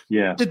 Like,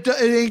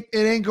 it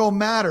ain't gonna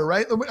matter.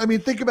 Right. I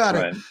mean, think about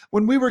it.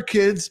 When we were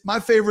kids, my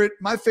favorite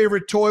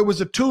toy was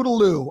a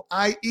Toodaloo,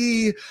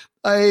 i.e.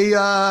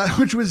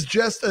 which was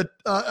just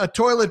a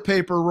toilet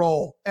paper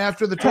roll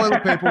after the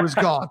toilet paper was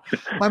gone.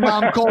 My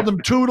mom called them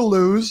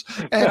Toodaloos,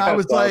 and I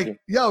was like,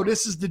 "Yo,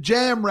 this is the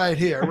jam right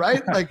here,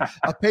 right?" Like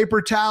a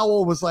paper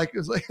towel was like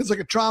it's like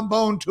a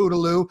trombone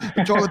Toodaloo.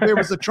 The toilet paper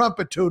was a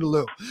trumpet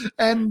Toodaloo,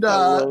 and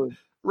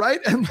right,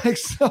 and like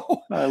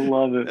so. I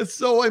love it.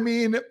 So I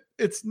mean,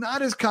 it's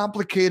not as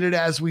complicated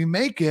as we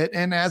make it,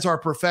 and as our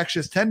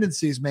perfectionist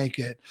tendencies make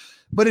it.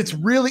 But it's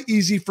really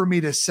easy for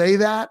me to say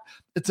that.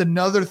 It's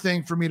another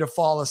thing for me to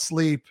fall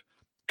asleep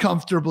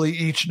comfortably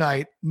each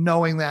night,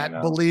 knowing that,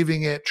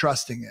 believing it,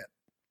 trusting it.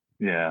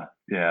 Yeah,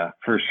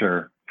 for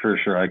sure.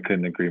 I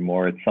couldn't agree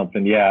more. It's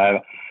something,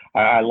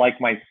 I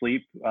like my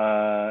sleep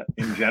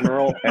in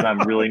general, and I'm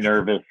really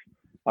nervous.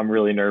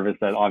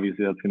 That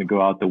obviously that's going to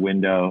go out the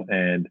window.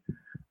 And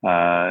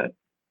I've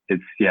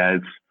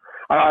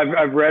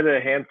read a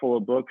handful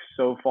of books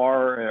so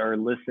far, or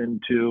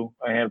listened to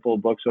a handful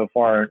of books so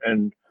far,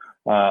 and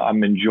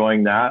I'm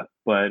enjoying that.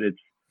 But it's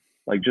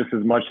like, just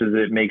as much as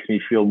it makes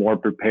me feel more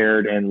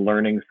prepared and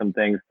learning some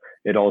things,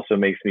 it also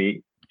makes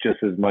me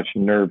just as much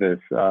nervous,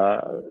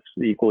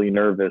 equally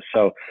nervous.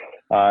 So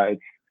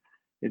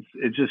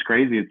it's just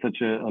crazy. It's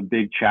such a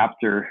big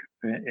chapter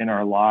in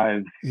our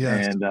lives.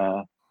 Yes. And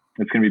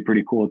it's going to be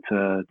pretty cool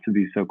to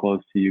be so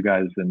close to you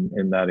guys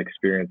in that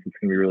experience. It's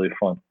going to be really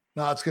fun.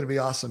 No, it's going to be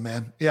awesome,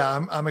 man.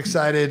 Yeah, I'm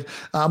excited.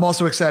 I'm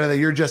also excited that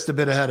you're just a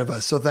bit ahead of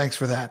us. So thanks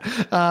for that.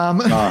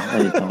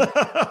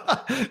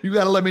 You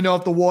got to let me know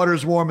if the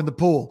water's warm in the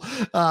pool.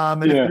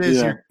 And if it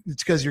is,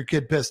 it's because your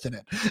kid pissed in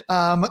it.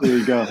 There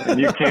you go. And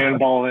you can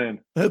ball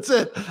in. That's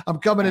it. I'm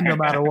coming in no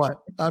matter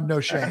what. I'm no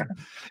shame.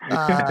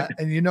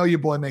 And your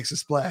boy makes a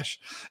splash.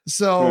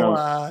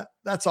 So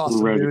that's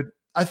awesome, dude.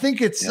 I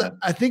think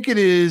it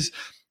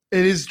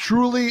is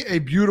truly a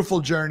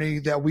beautiful journey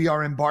that we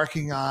are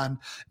embarking on.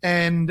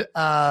 And,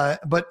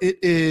 but it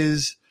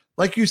is,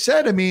 like you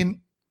said, I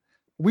mean,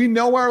 we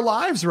know our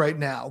lives right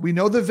now. We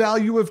know the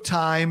value of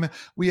time.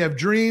 We have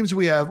dreams.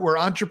 We're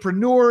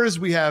entrepreneurs.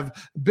 We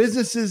have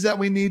businesses that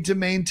we need to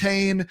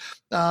maintain.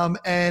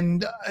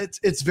 And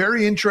it's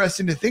very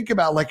interesting to think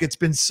about, like, it's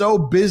been so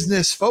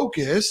business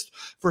focused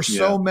for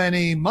so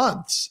many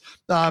months,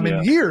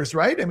 and years,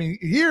 right? I mean,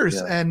 years.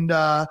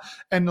 Yeah.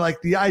 And like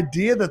the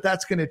idea that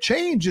that's going to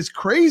change is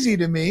crazy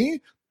to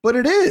me, but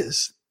it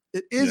is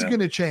going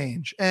to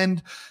change.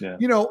 And,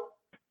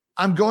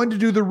 I'm going to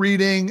do the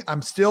reading.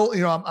 I'm still,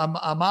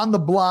 I'm on the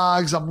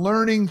blogs. I'm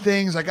learning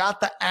things. I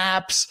got the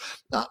apps.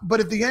 But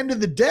at the end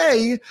of the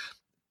day,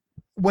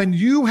 when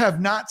you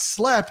have not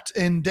slept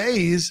in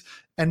days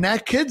and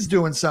that kid's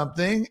doing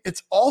something,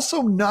 it's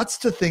also nuts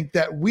to think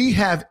that we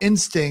have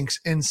instincts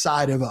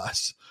inside of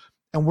us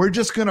and we're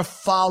just going to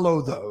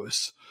follow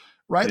those.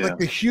 Right? Yeah. Like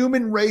the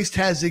human race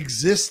has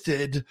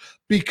existed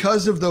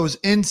because of those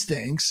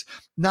instincts,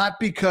 not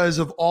because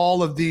of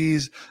all of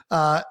these,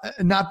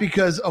 not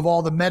because of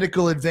all the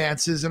medical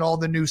advances and all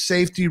the new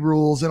safety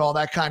rules and all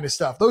that kind of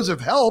stuff. Those have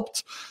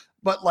helped,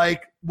 but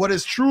like what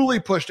has truly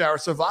pushed our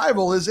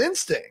survival is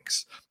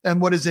instincts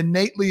and what is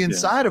innately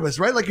inside of us,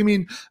 right? Like, I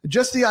mean,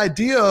 just the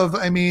idea of,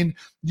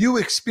 you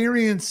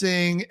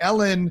experiencing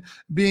Ellen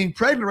being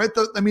pregnant, right?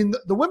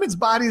 The women's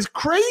body is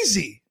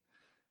crazy.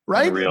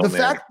 Right.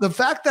 The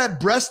fact that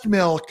breast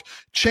milk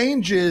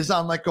changes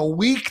on like a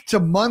week to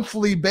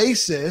monthly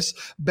basis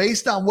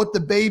based on what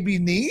the baby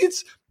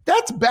needs,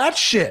 that's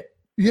batshit.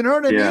 You know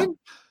what I mean?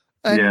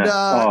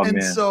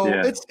 And so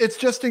it's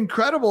just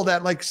incredible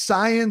that like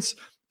science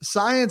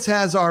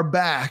has our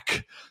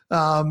back.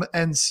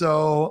 And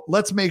so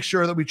let's make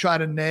sure that we try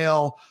to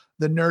nail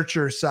the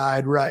nurture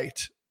side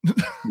right.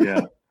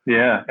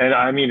 Yeah. And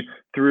I mean,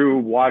 through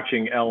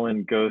watching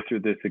Ellen go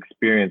through this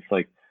experience,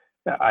 like,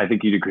 I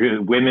think you'd agree.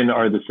 Women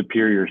are the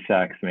superior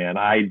sex, man.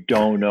 I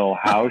don't know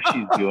how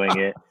she's doing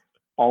it.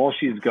 All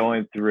she's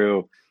going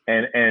through,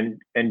 and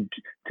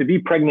to be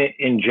pregnant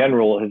in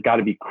general has got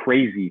to be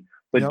crazy.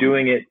 But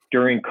doing it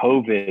during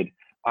COVID,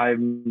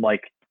 I'm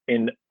like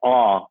in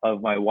awe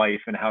of my wife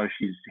and how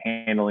she's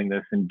handling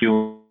this and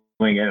doing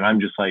it. And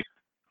I'm just like,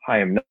 I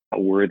am not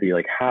worthy.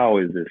 Like, how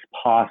is this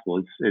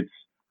possible?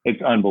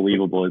 It's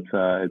unbelievable.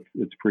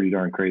 It's pretty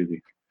darn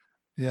crazy.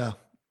 Yeah,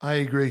 I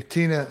agree.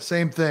 Tina,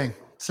 same thing.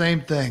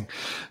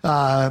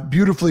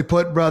 Beautifully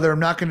put, brother. I'm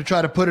not going to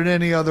try to put it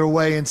any other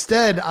way.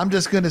 Instead, I'm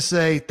just going to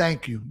say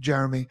thank you,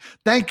 Jeremy.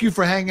 Thank you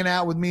for hanging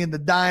out with me in the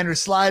diner,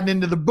 sliding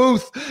into the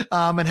booth,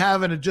 and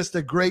having just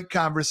a great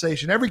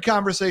conversation. Every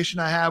conversation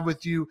I have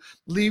with you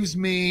leaves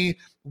me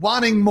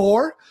wanting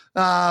more,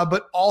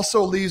 but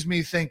also leaves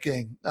me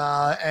thinking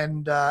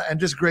and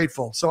just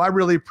grateful. So I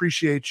really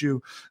appreciate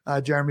you,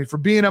 Jeremy, for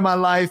being in my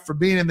life, for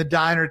being in the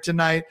diner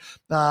tonight.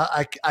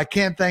 I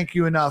can't thank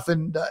you enough.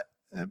 And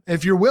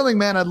if you're willing,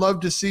 man, I'd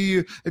love to see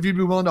you, if you'd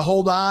be willing to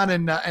hold on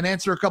and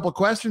answer a couple of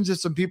questions if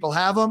some people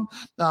have them.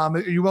 Are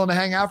you willing to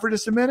hang out for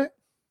just a minute?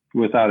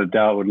 Without a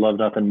doubt, would love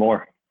nothing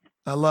more.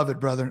 I love it,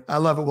 brother. I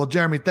love it. Well,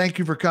 Jeremy, thank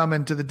you for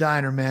coming to the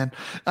diner, man.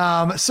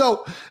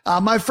 So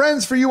my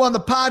friends, for you on the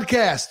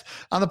podcast,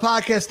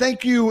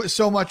 thank you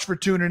so much for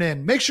tuning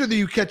in. Make sure that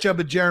you catch up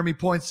with Jeremy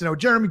Points to Know,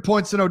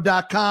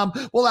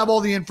 jeremypointstoKnow.com. We'll have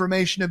all the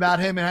information about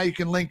him and how you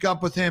can link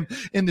up with him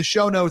in the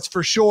show notes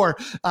for sure.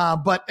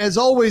 But as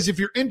always, if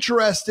you're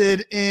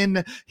interested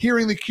in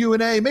hearing the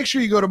Q&A, make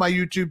sure you go to my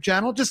YouTube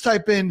channel. Just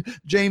type in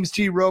James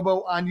T.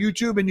 Robo on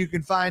YouTube and you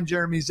can find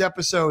Jeremy's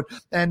episode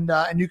and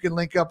you can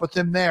link up with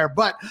him there.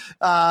 But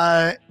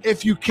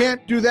if you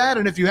can't do that,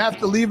 and if you have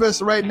to leave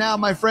us right now,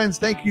 my friends,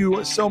 thank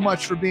you so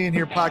much for being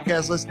here,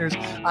 podcast listeners.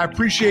 I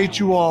appreciate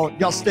you all.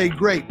 Y'all stay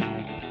great.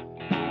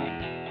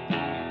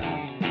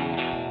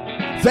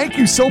 Thank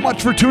you so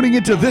much for tuning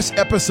into this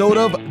episode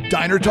of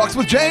Diner Talks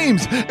with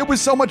James. It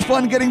was so much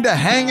fun getting to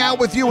hang out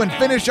with you and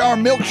finish our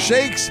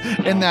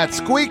milkshakes in that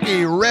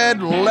squeaky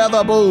red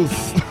leather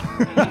booth.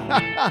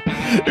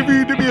 If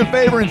you do me a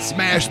favor and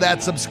smash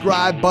that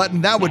subscribe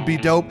button, that would be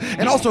dope.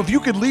 And also, if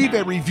you could leave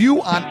a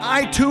review on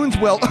iTunes,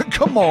 well,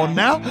 come on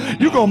now,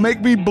 you're going to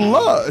make me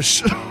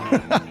blush.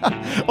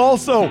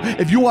 Also,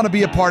 if you want to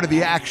be a part of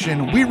the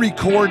action, we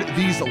record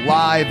these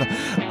live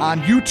on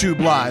YouTube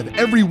Live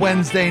every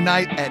Wednesday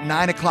night at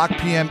 9 o'clock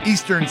p.m.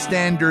 Eastern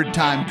Standard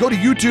Time. Go to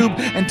YouTube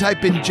and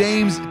type in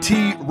James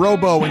T.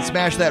 Robo and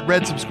smash that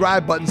red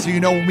subscribe button so you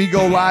know when we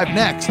go live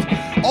next.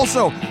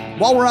 Also,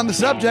 while we're on the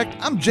subject,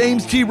 I'm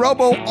James T.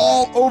 Robo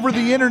all over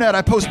the internet.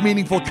 I post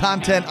meaningful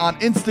content on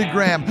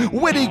Instagram,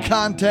 witty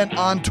content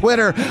on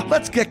Twitter.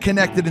 Let's get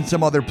connected in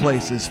some other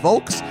places,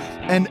 folks.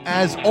 And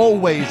as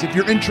always, if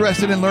you're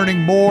interested in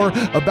learning more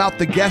about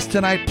the guest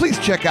tonight, please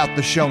check out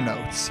the show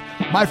notes.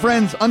 My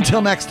friends,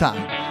 until next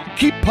time,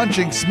 keep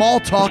punching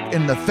small talk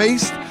in the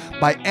face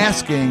by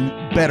asking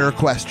better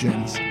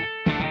questions.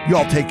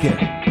 Y'all take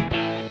care.